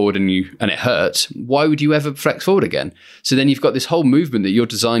flex forward and it hurts. Why would you ever flex forward again? So then you've got this whole movement that you're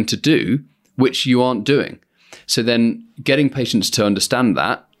designed to do, which you aren't doing. So then getting patients to understand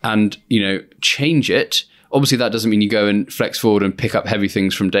that and, change it, Obviously, that doesn't mean you go and flex forward and pick up heavy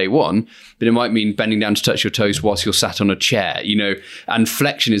things from day one, but it might mean bending down to touch your toes whilst you're sat on a chair, and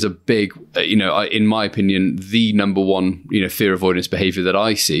flexion is a big, in my opinion, the number one, fear avoidance behavior that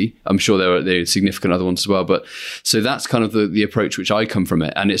I see. I'm sure there are significant other ones as well. But so that's kind of the approach which I come from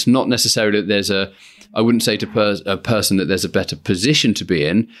it. And it's not necessarily that I wouldn't say to a person that there's a better position to be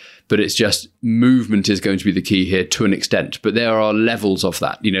in, but it's just movement is going to be the key here to an extent. But there are levels of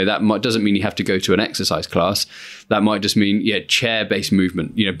that. That doesn't mean you have to go to an exercise class. That might just mean, chair-based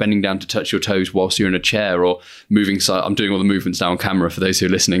movement, bending down to touch your toes whilst you're in a chair, or moving side. I'm doing all the movements now on camera for those who are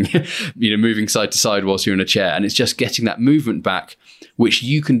listening, moving side to side whilst you're in a chair. And it's just getting that movement back, which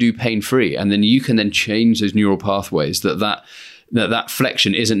you can do pain-free. And then you can then change those neural pathways that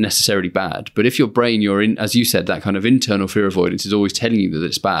flexion isn't necessarily bad. But if your brain, you're in, as you said, that kind of internal fear avoidance is always telling you that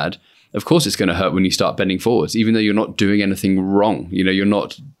it's bad, of course it's going to hurt when you start bending forwards, even though you're not doing anything wrong. You're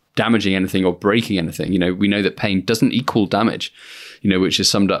not damaging anything or breaking anything. We know that pain doesn't equal damage, which is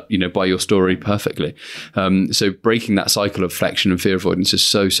summed up, by your story perfectly. So breaking that cycle of flexion and fear avoidance is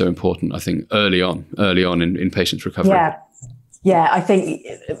so, so important, I think, early on in patients' recovery. Yeah, I think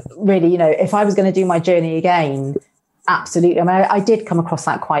really, if I was going to do my journey again, absolutely. I mean, I did come across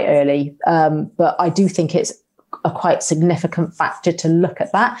that quite early, but I do think it's a quite significant factor to look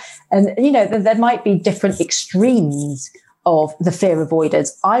at that. And, there might be different extremes of the fear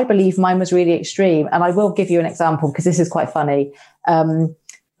avoidance. I believe mine was really extreme. And I will give you an example because this is quite funny.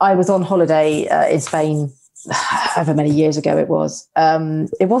 I was on holiday in Spain, however many years ago it was.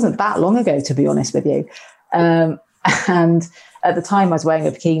 It wasn't that long ago, to be honest with you. And at the time I was wearing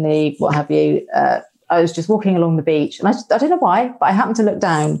a bikini, what have you. I was just walking along the beach and I don't know why, but I happened to look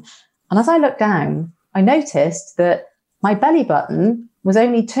down. And as I looked down, I noticed that my belly button was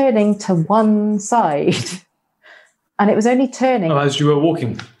only turning to one side. And it was only turning. Oh, as you were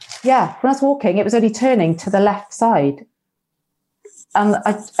walking? Yeah, when I was walking, it was only turning to the left side. And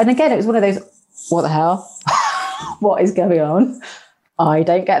again, it was one of those, what the hell? What is going on? I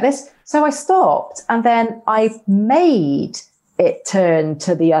don't get this. So I stopped and then I made it turn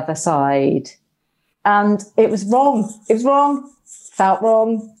to the other side. And it was wrong. It was wrong, felt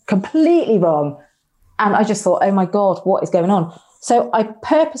wrong, completely wrong. And I just thought, oh my God, what is going on? So I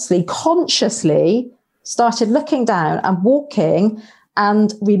purposely, consciously started looking down and walking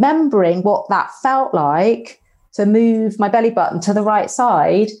and remembering what that felt like to move my belly button to the right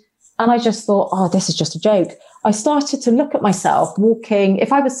side. And I just thought, oh, this is just a joke. I started to look at myself walking.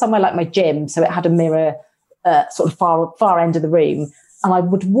 If I was somewhere like my gym, so it had a mirror sort of far end of the room, and I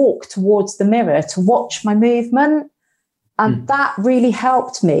would walk towards the mirror to watch my movement. And that really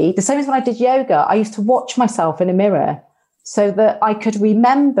helped me. The same as when I did yoga, I used to watch myself in a mirror so that I could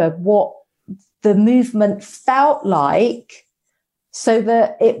remember what the movement felt like so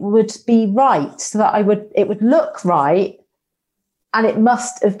that it would be right, so that it would look right. And it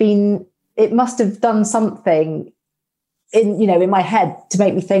must have done something in my head to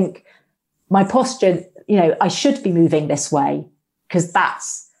make me think my posture, I should be moving this way, because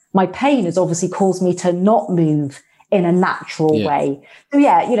my pain has obviously caused me to not move in a natural way. So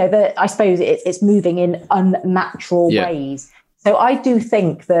I suppose it's moving in unnatural ways. So I do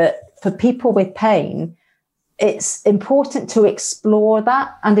think that for people with pain, it's important to explore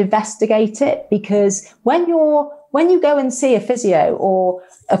that and investigate it, because when you go and see a physio or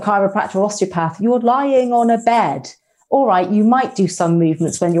a chiropractor or osteopath, you're lying on a bed. All right, you might do some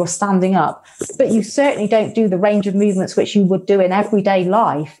movements when you're standing up, but you certainly don't do the range of movements which you would do in everyday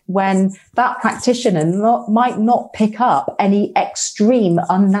life when that practitioner might not pick up any extreme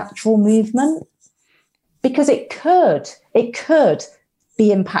unnatural movement, because it could be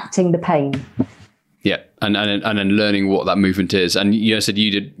impacting the pain. Yeah, and then learning what that movement is. And you said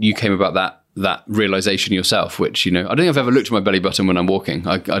you came about that realization yourself, which, I don't think I've ever looked at my belly button when I'm walking.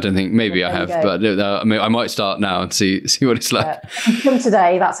 I don't think, maybe I have, but I might start now and see what it's like. Come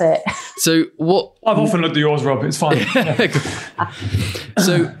today, that's it. So what? I've often looked at yours, Rob. It's fine.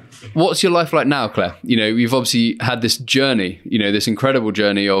 So what's your life like now, Claire? You've obviously had this journey, this incredible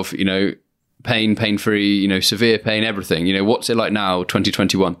journey of, pain-free, severe pain, everything. What's it like now,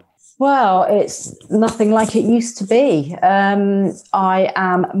 2021? Well, it's nothing like it used to be. I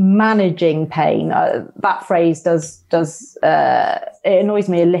am managing pain. That phrase does it annoys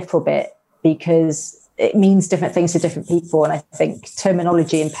me a little bit, because it means different things to different people. And I think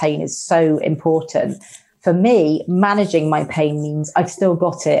terminology in pain is so important. For me, managing my pain means I've still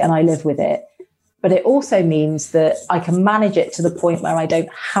got it and I live with it. But it also means that I can manage it to the point where I don't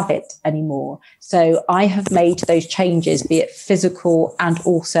have it anymore. So I have made those changes, be it physical and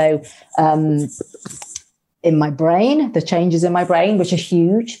also in my brain, the changes in my brain, which are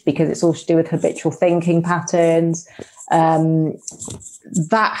huge because it's all to do with habitual thinking patterns.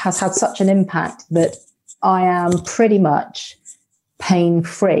 That has had such an impact that I am pretty much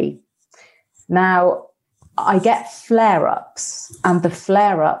pain-free. Now, I get flare-ups, and the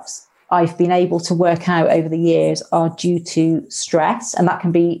flare-ups I've been able to work out over the years are due to stress, and that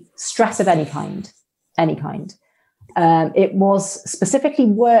can be stress of any kind. It was specifically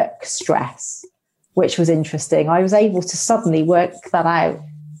work stress, which was interesting. I was able to suddenly work that out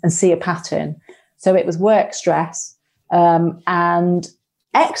and see a pattern. So it was work stress and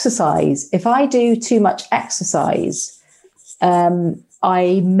exercise. If I do too much exercise,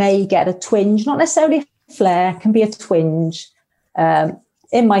 I may get a twinge, not necessarily a flare, can be a twinge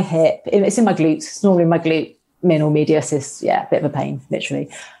in my hip. It's in my glutes. It's normally my glute minor medius. Yeah, a bit of a pain, literally.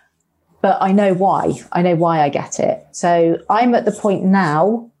 But I know why. I know why I get it. So I'm at the point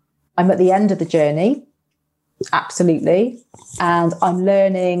now, I'm at the end of the journey. Absolutely. And I'm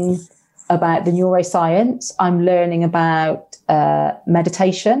learning about the neuroscience. I'm learning about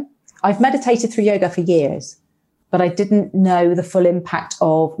meditation. I've meditated through yoga for years, but I didn't know the full impact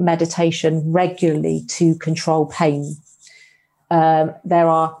of meditation regularly to control pain. There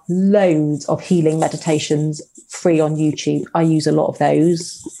are loads of healing meditations free on YouTube. I use a lot of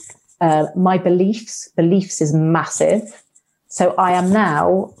those. My beliefs is massive. So I am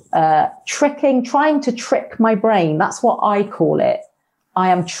now trying to trick my brain. That's what I call it. I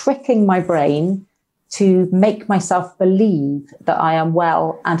am tricking my brain to make myself believe that I am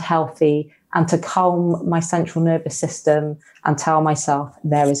well and healthy, and to calm my central nervous system and tell myself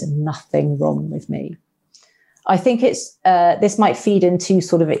there is nothing wrong with me. I think this might feed into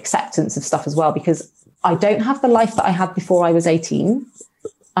sort of acceptance of stuff as well, because I don't have the life that I had before I was 18,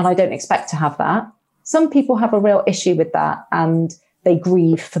 and I don't expect to have that. Some people have a real issue with that and they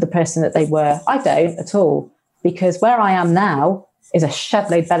grieve for the person that they were. I don't at all, because where I am now is a shed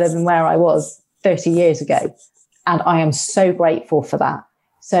load better than where I was 30 years ago. And I am so grateful for that.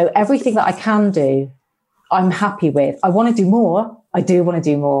 So everything that I can do, I'm happy with. I want to do more. I do want to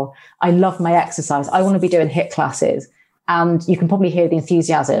do more. I love my exercise. I want to be doing HIIT classes. And you can probably hear the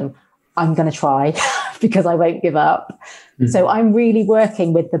enthusiasm. I'm going to try because I won't give up. Mm-hmm. So I'm really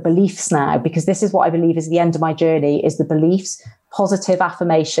working with the beliefs now, because this is what I believe is the end of my journey, is the beliefs, positive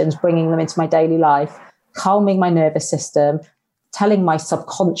affirmations, bringing them into my daily life, calming my nervous system, telling my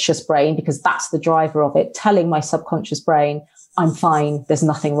subconscious brain, because that's the driver of it, telling my subconscious brain, I'm fine. There's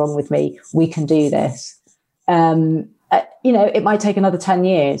nothing wrong with me. We can do this. It might take another 10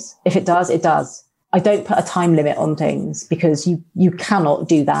 years. If it does, it does. I don't put a time limit on things, because you cannot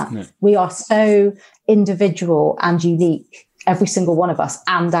do that. No. We are so individual and unique, every single one of us,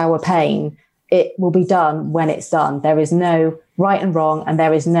 and our pain. It will be done when it's done. There is no right and wrong, and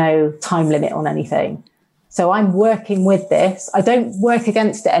there is no time limit on anything. So I'm working with this. I don't work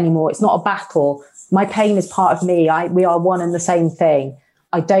against it anymore. It's not a battle. My pain is part of me. We are one and the same thing.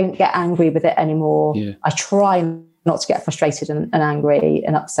 I don't get angry with it anymore. Yeah. I try not to get frustrated and angry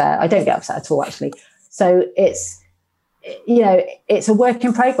and upset. I don't get upset at all, actually. So it's a work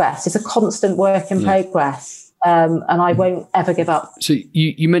in progress. It's a constant work in progress. And I won't ever give up. So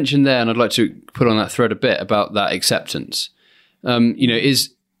you mentioned there, and I'd like to put on that thread a bit about that acceptance.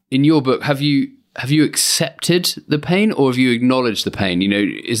 Is in your book, have you accepted the pain, or have you acknowledged the pain?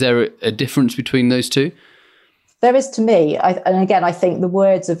 Is there a difference between those two? There is, to me. I think the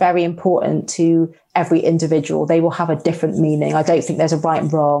words are very important to every individual. They will have a different meaning. I don't think there's a right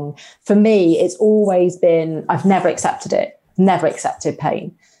and wrong. For me, it's always been, I've never accepted it, never accepted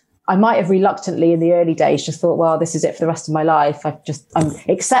pain. I might have reluctantly in the early days just thought, well, this is it for the rest of my life. I'm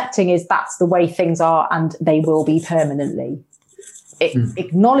accepting is that's the way things are, and they will be permanently.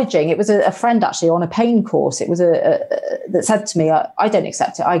 Acknowledging, it was a friend actually on a pain course. It was that said to me, I don't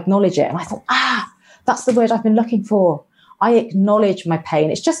accept it. I acknowledge it. And I thought, that's the word I've been looking for. I acknowledge my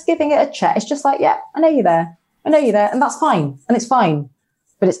pain. It's just giving it a check. It's just like, yeah, I know you're there. I know you're there. And that's fine. And it's fine.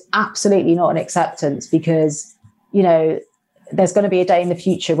 But it's absolutely not an acceptance, because, there's going to be a day in the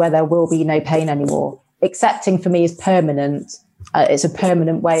future where there will be no pain anymore. Accepting for me is permanent. It's a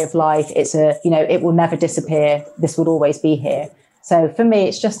permanent way of life. It's it will never disappear. This will always be here. So for me,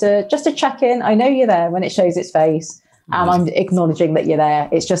 it's just a check-in. I know you're there when it shows its face, and I'm acknowledging that you're there.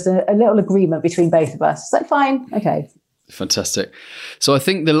 It's just a little agreement between both of us. It's like, fine, okay. Fantastic. So I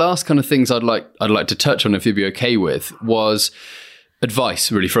think the last kind of things I'd like to touch on, if you'd be okay with, was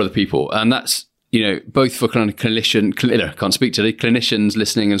advice really for other people, and that's both for kind of clinicians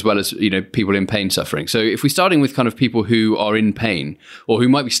listening, as well as people in pain suffering. So if we're starting with kind of people who are in pain, or who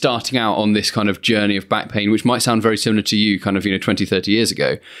might be starting out on this kind of journey of back pain, which might sound very similar to you kind of 20, 30 years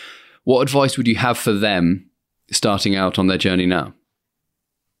ago, what advice would you have for them starting out on their journey now?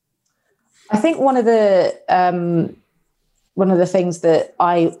 I think one of the things that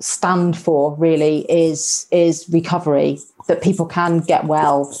I stand for really is recovery, that people can get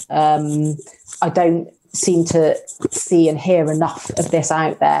well. I don't seem to see and hear enough of this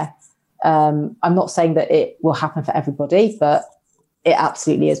out there. I'm not saying that it will happen for everybody, but it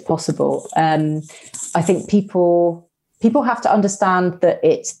absolutely is possible. I think people have to understand that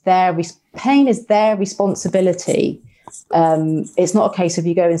it's pain is their responsibility. It's not a case of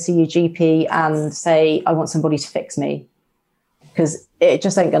you go and see your GP and say, I want somebody to fix me, because it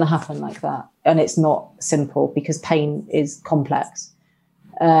just ain't going to happen like that. And it's not simple, because pain is complex.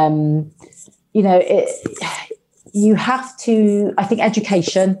 You have to, I think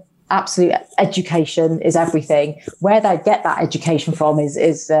education, absolute education is everything. Where they get that education from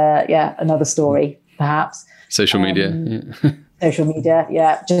is another story, perhaps. Social media. Social media,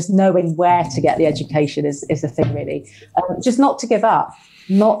 yeah. Just knowing where to get the education is the thing, really. Just not to give up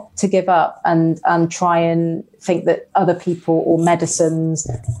and try and think that other people or medicines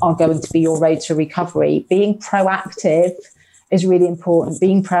are going to be your road to recovery. Being proactive is really important.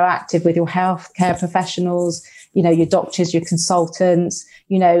 Being proactive with your healthcare professionals, your doctors, your consultants,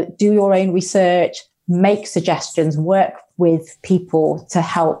 do your own research, make suggestions, work with people to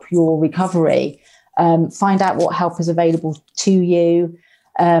help your recovery. Find out what help is available to you.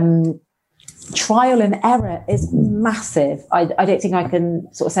 Trial and error is massive. I don't think I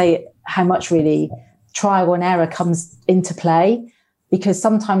can sort of say how much really trial and error comes into play, because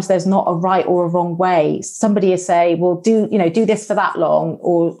sometimes there's not a right or a wrong way. Somebody is say, well, do this for that long,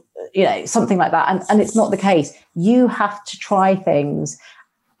 or, something like that. And it's not the case. You have to try things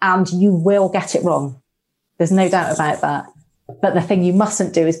and you will get it wrong. There's no doubt about that. But the thing you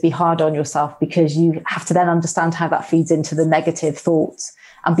mustn't do is be hard on yourself, because you have to then understand how that feeds into the negative thoughts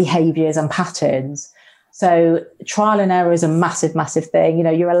and behaviours and patterns. So trial and error is a massive, massive thing.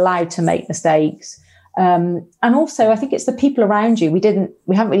 You're allowed to make mistakes. And also, I think it's the people around you. We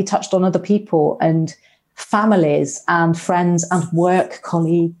haven't really touched on other people and families and friends and work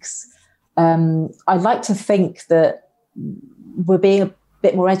colleagues. I'd like to think that we're being a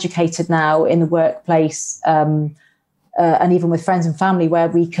bit more educated now in the workplace, and even with friends and family, where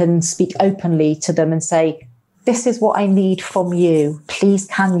we can speak openly to them and say, this is what I need from you. Please,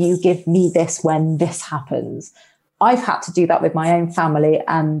 can you give me this when this happens? I've had to do that with my own family,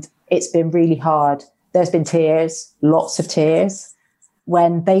 and it's been really hard. There's been tears, lots of tears,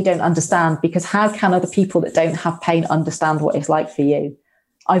 when they don't understand, because how can other people that don't have pain understand what it's like for you?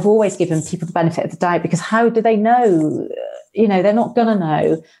 I've always given people the benefit of the doubt, because how do they know? They're not going to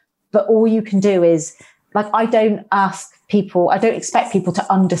know. But all you can do is, I don't expect people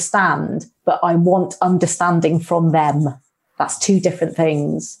to understand, but I want understanding from them. That's two different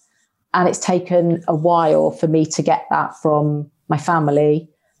things. And it's taken a while for me to get that from my family.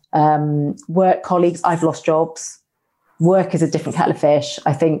 Work colleagues, I've lost jobs. Work is a different kettle of fish.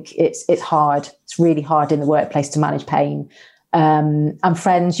 I think it's hard. It's really hard in the workplace to manage pain. And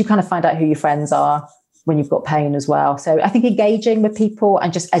friends, you kind of find out who your friends are when you've got pain as well. So I think engaging with people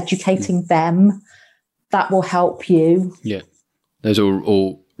and just educating them, that will help you. Yeah. Those are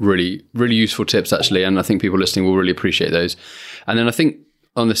all really, really useful tips, actually. And I think people listening will really appreciate those. And then I think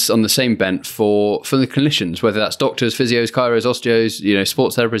on the same bent for the clinicians, whether that's doctors, physios, chiros, osteos,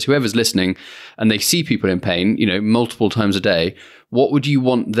 sports therapists, whoever's listening, and they see people in pain, multiple times a day, what would you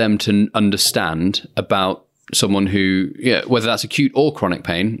want them to understand about someone who, whether that's acute or chronic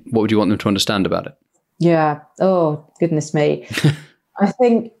pain, what would you want them to understand about it? Yeah. Oh, goodness me. I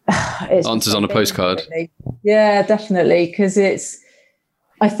think it's answers on a postcard. Definitely. Yeah, definitely. Because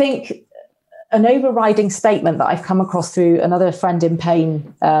I think an overriding statement that I've come across through another friend in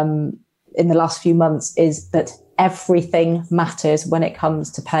pain in the last few months is that everything matters when it comes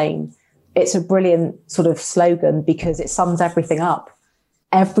to pain. It's a brilliant sort of slogan, because it sums everything up.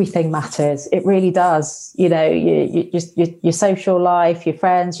 Everything matters. It really does. Your social life, your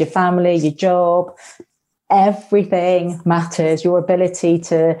friends, your family, your job, everything matters. Your ability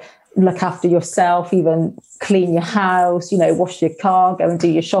to look after yourself, even clean your house, wash your car, go and do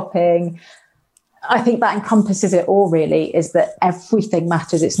your shopping. I think that encompasses it all, really, is that everything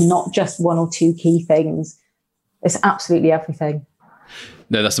matters. It's not just one or two key things. It's absolutely everything.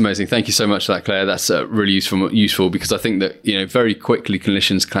 No, that's amazing. Thank you so much for that, Claire. That's really useful, because I think that, very quickly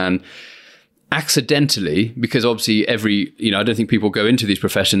clinicians can accidentally, because obviously I don't think people go into these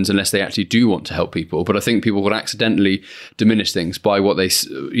professions unless they actually do want to help people, but I think people will accidentally diminish things by what they,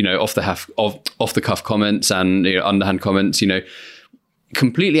 off the cuff comments and underhand comments,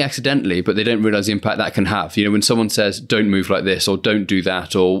 completely accidentally, but they don't realize the impact that can have. You know, when someone says, don't move like this, or don't do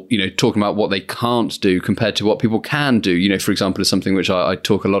that, or, you know, talking about what they can't do compared to what people can do, you know, for example, is something which I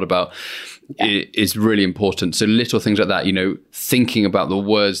talk a lot about, is really important. So little things like that, you know, thinking about the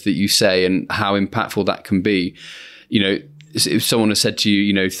words that you say and how impactful that can be. You know, if someone has said to you,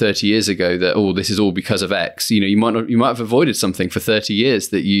 you know, 30 years ago that, oh, this is all because of X, you know, you might have avoided something for 30 years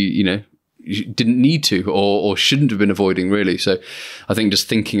that you didn't need to, or shouldn't have been avoiding, really. So I think just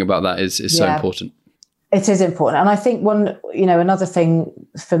thinking about that is so important. It is important. And I think another thing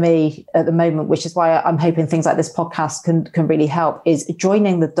for me at the moment, which is why I'm hoping things like this podcast can really help, is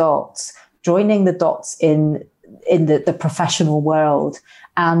joining the dots in the professional world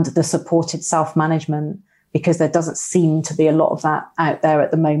and the supported self-management, because there doesn't seem to be a lot of that out there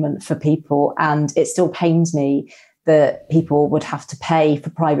at the moment for people. And it still pains me that people would have to pay for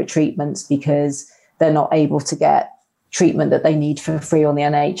private treatments because they're not able to get treatment that they need for free on the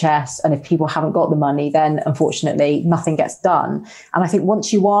NHS. And if people haven't got the money, then unfortunately nothing gets done. And I think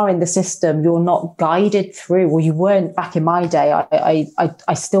once you are in the system, you're not guided through, or you weren't back in my day.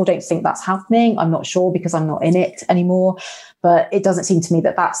 I still don't think that's happening. I'm not sure because I'm not in it anymore, but it doesn't seem to me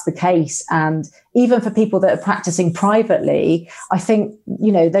that that's the case. And even for people that are practicing privately, I think,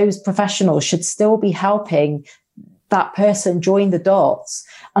 you know, those professionals should still be helping that person join the dots.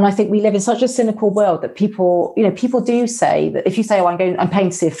 And I think we live in such a cynical world that people do say that if you say, oh, I'm paying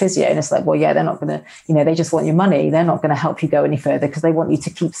to see a physio, and it's like, well, yeah, they're not going to, you know, they just want your money. They're not going to help you go any further because they want you to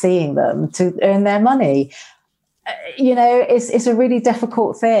keep seeing them to earn their money. You know, it's a really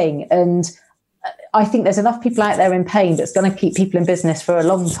difficult thing. And I think there's enough people out there in pain that's going to keep people in business for a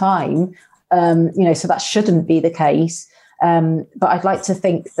long time. You know, so that shouldn't be the case. But I'd like to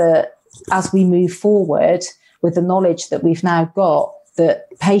think that as we move forward, with the knowledge that we've now got, that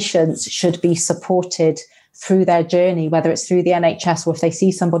patients should be supported through their journey, whether it's through the NHS or if they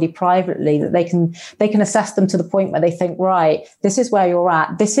see somebody privately, that they can assess them to the point where they think, right, this is where you're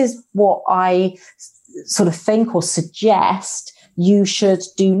at. This is what I sort of think or suggest you should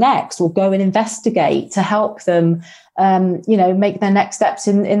do next, or go and investigate to help them, you know, make their next steps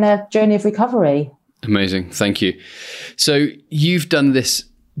in their journey of recovery. Amazing. Thank you. So you've done this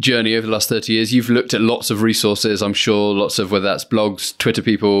journey over the last 30 years. You've looked at lots of resources, I'm sure, lots of, whether that's blogs, Twitter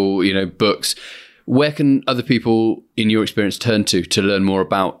people, you know, books. Where can other people in your experience turn to learn more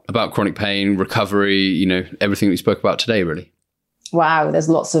about chronic pain, recovery, you know, everything we spoke about today, really? Wow, there's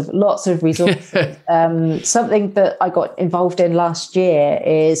lots of resources. Something that I got involved in last year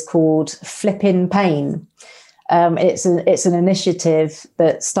is called Flippin' Pain. It's an initiative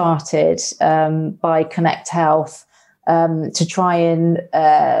that started by Connect Health, to try and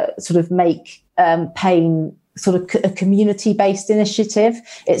sort of make pain sort of a community-based initiative.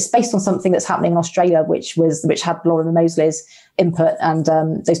 It's based on something that's happening in Australia, which had Lorimer Moseley's input. And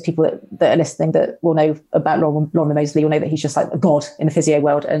those people that are listening that will know about Lorimer Moseley will know that he's just like a god in the physio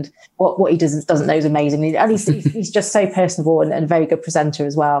world, and what he doesn't know is amazing. And he's just so personable and a very good presenter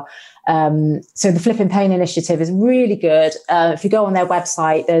as well. So the Flippin' Pain initiative is really good. If you go on their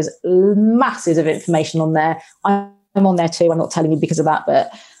website, there's masses of information on there. I'm on there too. I'm not telling you because of that, but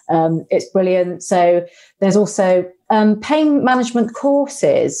it's brilliant. So there's also pain management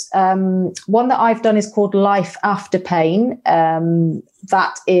courses. One that I've done is called Life After Pain.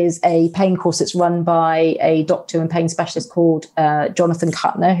 That is a pain course that's run by a doctor and pain specialist called Jonathan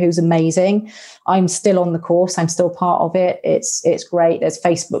Kuttner, who's amazing. I'm still on the course. I'm still part of it. It's great. There's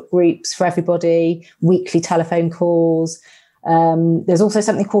Facebook groups for everybody, weekly telephone calls. There's also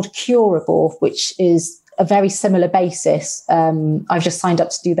something called Curable, which is a very similar basis. I've just signed up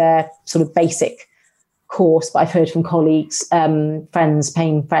to do their sort of basic course, but I've heard from colleagues, pain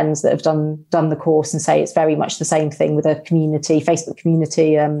friends that have done the course, and say it's very much the same thing with a community, Facebook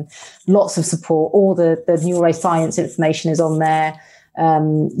community, lots of support. All the neuroscience information is on there.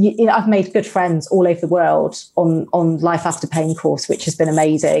 You know, I've made good friends all over the world on Life After Pain course, which has been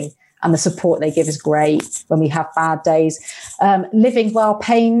amazing. And the support they give is great when we have bad days.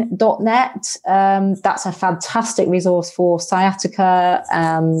 Livingwellpain.net. That's a fantastic resource for sciatica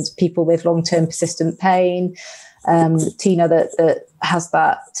and people with long-term persistent pain. Tina that has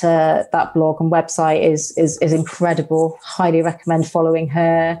that blog and website is incredible. Highly recommend following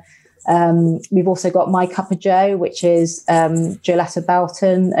her. We've also got My Cup of Joe, which is Joletta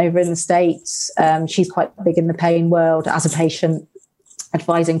Belton over in the States. She's quite big in the pain world as a patient,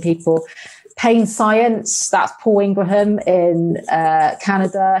 advising people. Pain Science, that's Paul Ingraham in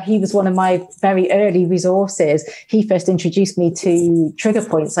Canada. He was one of my very early resources. He first introduced me to trigger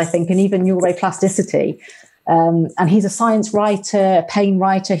points, I think, and even neuroplasticity. And he's a science writer, a pain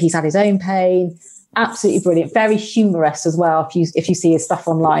writer. He's had his own pain. absolutely brilliant. Very humorous as well. If you see his stuff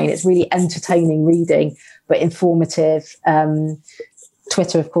online, it's really entertaining reading, but informative.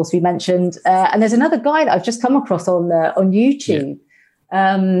 Twitter, of course, we mentioned. And there's another guy that I've just come across on YouTube.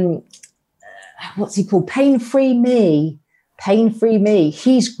 Yeah. What's he called? Pain Free Me.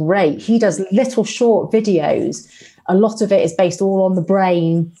 He's great. He does little short videos. A lot of it is based all on the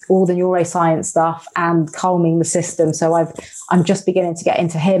brain, all the neuroscience stuff and calming the system. So I'm just beginning to get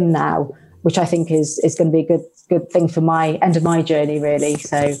into him now, which I think is going to be a good thing for my end of my journey, really.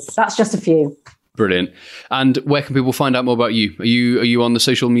 So that's just a few. Brilliant. And where can people find out more about you? Are you on the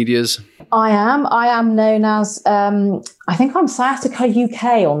social medias? I am known as, I think I'm Sciatica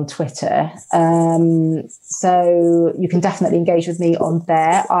UK on Twitter. So you can definitely engage with me on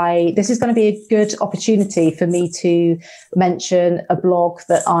there. This is going to be a good opportunity for me to mention a blog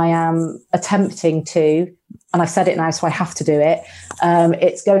that I am attempting to, and I've said it now, so I have to do it.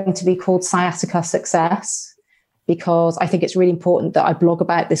 It's going to be called Sciatica Success, because I think it's really important that I blog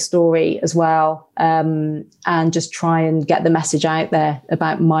about this story as well, and just try and get the message out there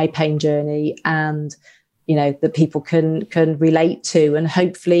about my pain journey, and, you know, that people can relate to and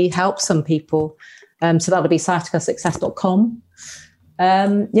hopefully help some people. So that'll be sciaticaSuccess.com.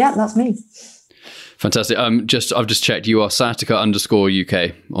 Yeah, that's me. Fantastic. I've just checked. You are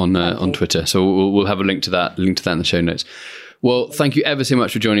Sciatica_UK on Twitter. So we'll have a link to that in the show notes. Well, thank you ever so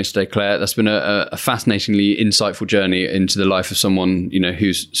much for joining us today, Claire. That's been a fascinatingly insightful journey into the life of someone, you know,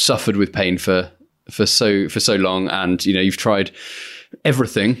 who's suffered with pain for so long, and, you know, you've tried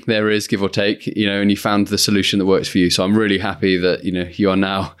everything there is, give or take, you know, and you found the solution that works for you. So I'm really happy that, you know, you are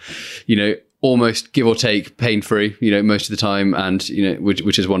now, you know, almost give or take pain-free, you know, most of the time, and, you know,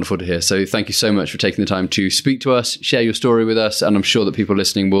 which is wonderful to hear. So thank you so much for taking the time to speak to us, share your story with us, and I'm sure that people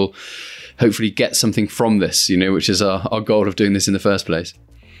listening will hopefully get something from this, you know, which is our goal of doing this in the first place.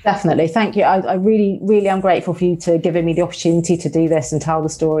 Definitely. Thank you. I really, really am grateful for you to giving me the opportunity to do this and tell the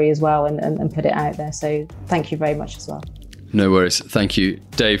story as well, and put it out there. So thank you very much as well. No worries. Thank you.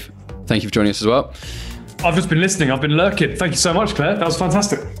 Dave, thank you for joining us as well. I've just been listening. I've been lurking. Thank you so much, Claire. That was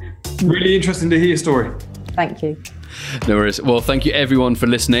fantastic. Really interesting to hear your story. Thank you. No worries. Well, thank you everyone for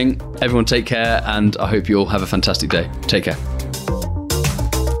listening. Everyone take care, and I hope you all have a fantastic day. Take care.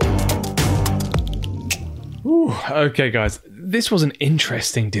 Okay, guys, this was an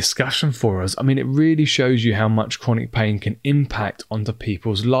interesting discussion for us. I mean, it really shows you how much chronic pain can impact onto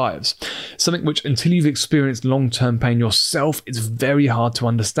people's lives. Something which, until you've experienced long-term pain yourself, it's very hard to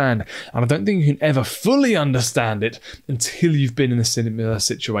understand. And I don't think you can ever fully understand it until you've been in a similar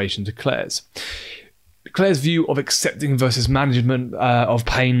situation to Claire's. Claire's view of accepting versus management of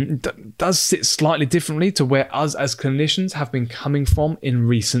pain does sit slightly differently to where us as clinicians have been coming from in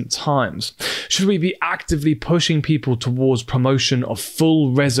recent times. Should we be actively pushing people towards promotion of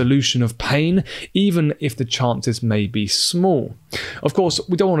full resolution of pain, even if the chances may be small? Of course,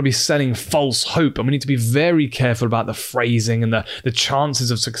 we don't want to be selling false hope, and we need to be very careful about the phrasing and the chances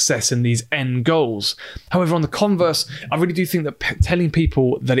of success in these end goals. However, on the converse, I really do think that telling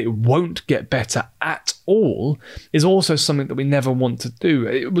people that it won't get better at all is also something that we never want to do.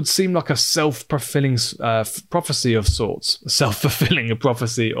 It would seem like a self-fulfilling prophecy of sorts.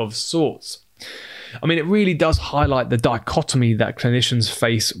 I mean, it really does highlight the dichotomy that clinicians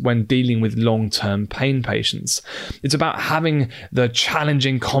face when dealing with long-term pain patients. It's about having the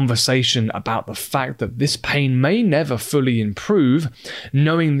challenging conversation about the fact that this pain may never fully improve,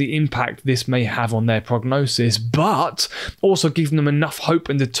 knowing the impact this may have on their prognosis, but also giving them enough hope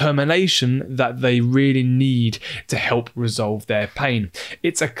and determination that they really need to help resolve their pain.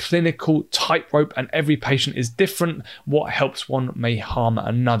 It's a clinical tightrope, and every patient is different. What helps one may harm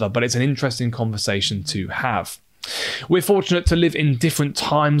another, but it's an interesting conversation to have. We're fortunate to live in different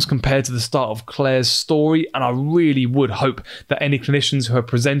times compared to the start of Claire's story, and I really would hope that any clinicians who are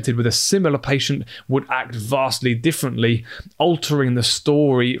presented with a similar patient would act vastly differently, altering the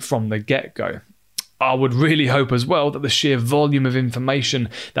story from the get-go. I would really hope as well that the sheer volume of information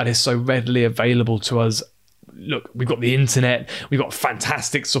that is so readily available to us. Look, we've got the internet, we've got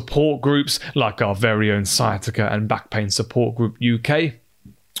fantastic support groups like our very own Sciatica and Back Pain Support Group UK.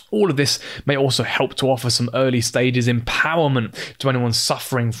 All of this may also help to offer some early stages empowerment to anyone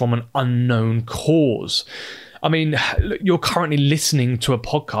suffering from an unknown cause. I mean, you're currently listening to a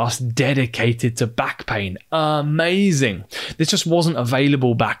podcast dedicated to back pain. Amazing. This just wasn't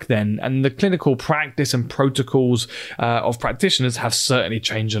available back then, and the clinical practice and protocols of practitioners have certainly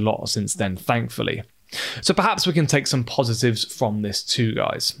changed a lot since then, thankfully. So perhaps we can take some positives from this too,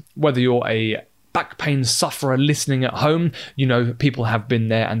 guys. Whether you're a back pain sufferer listening at home, you know, people have been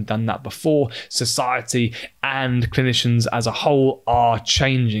there and done that before. Society and clinicians as a whole are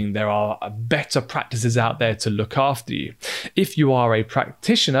changing. There are better practices out there to look after you. If you are a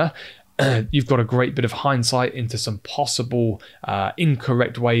practitioner, you've got a great bit of hindsight into some possible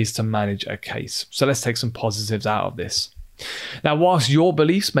incorrect ways to manage a case. So let's take some positives out of this. Now, whilst your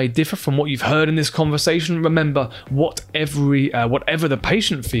beliefs may differ from what you've heard in this conversation, remember whatever the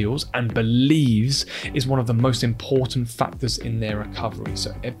patient feels and believes is one of the most important factors in their recovery.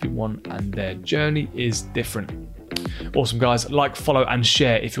 So everyone and their journey is different. Awesome, guys. Like, follow, and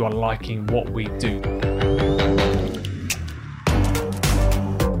share if you are liking what we do.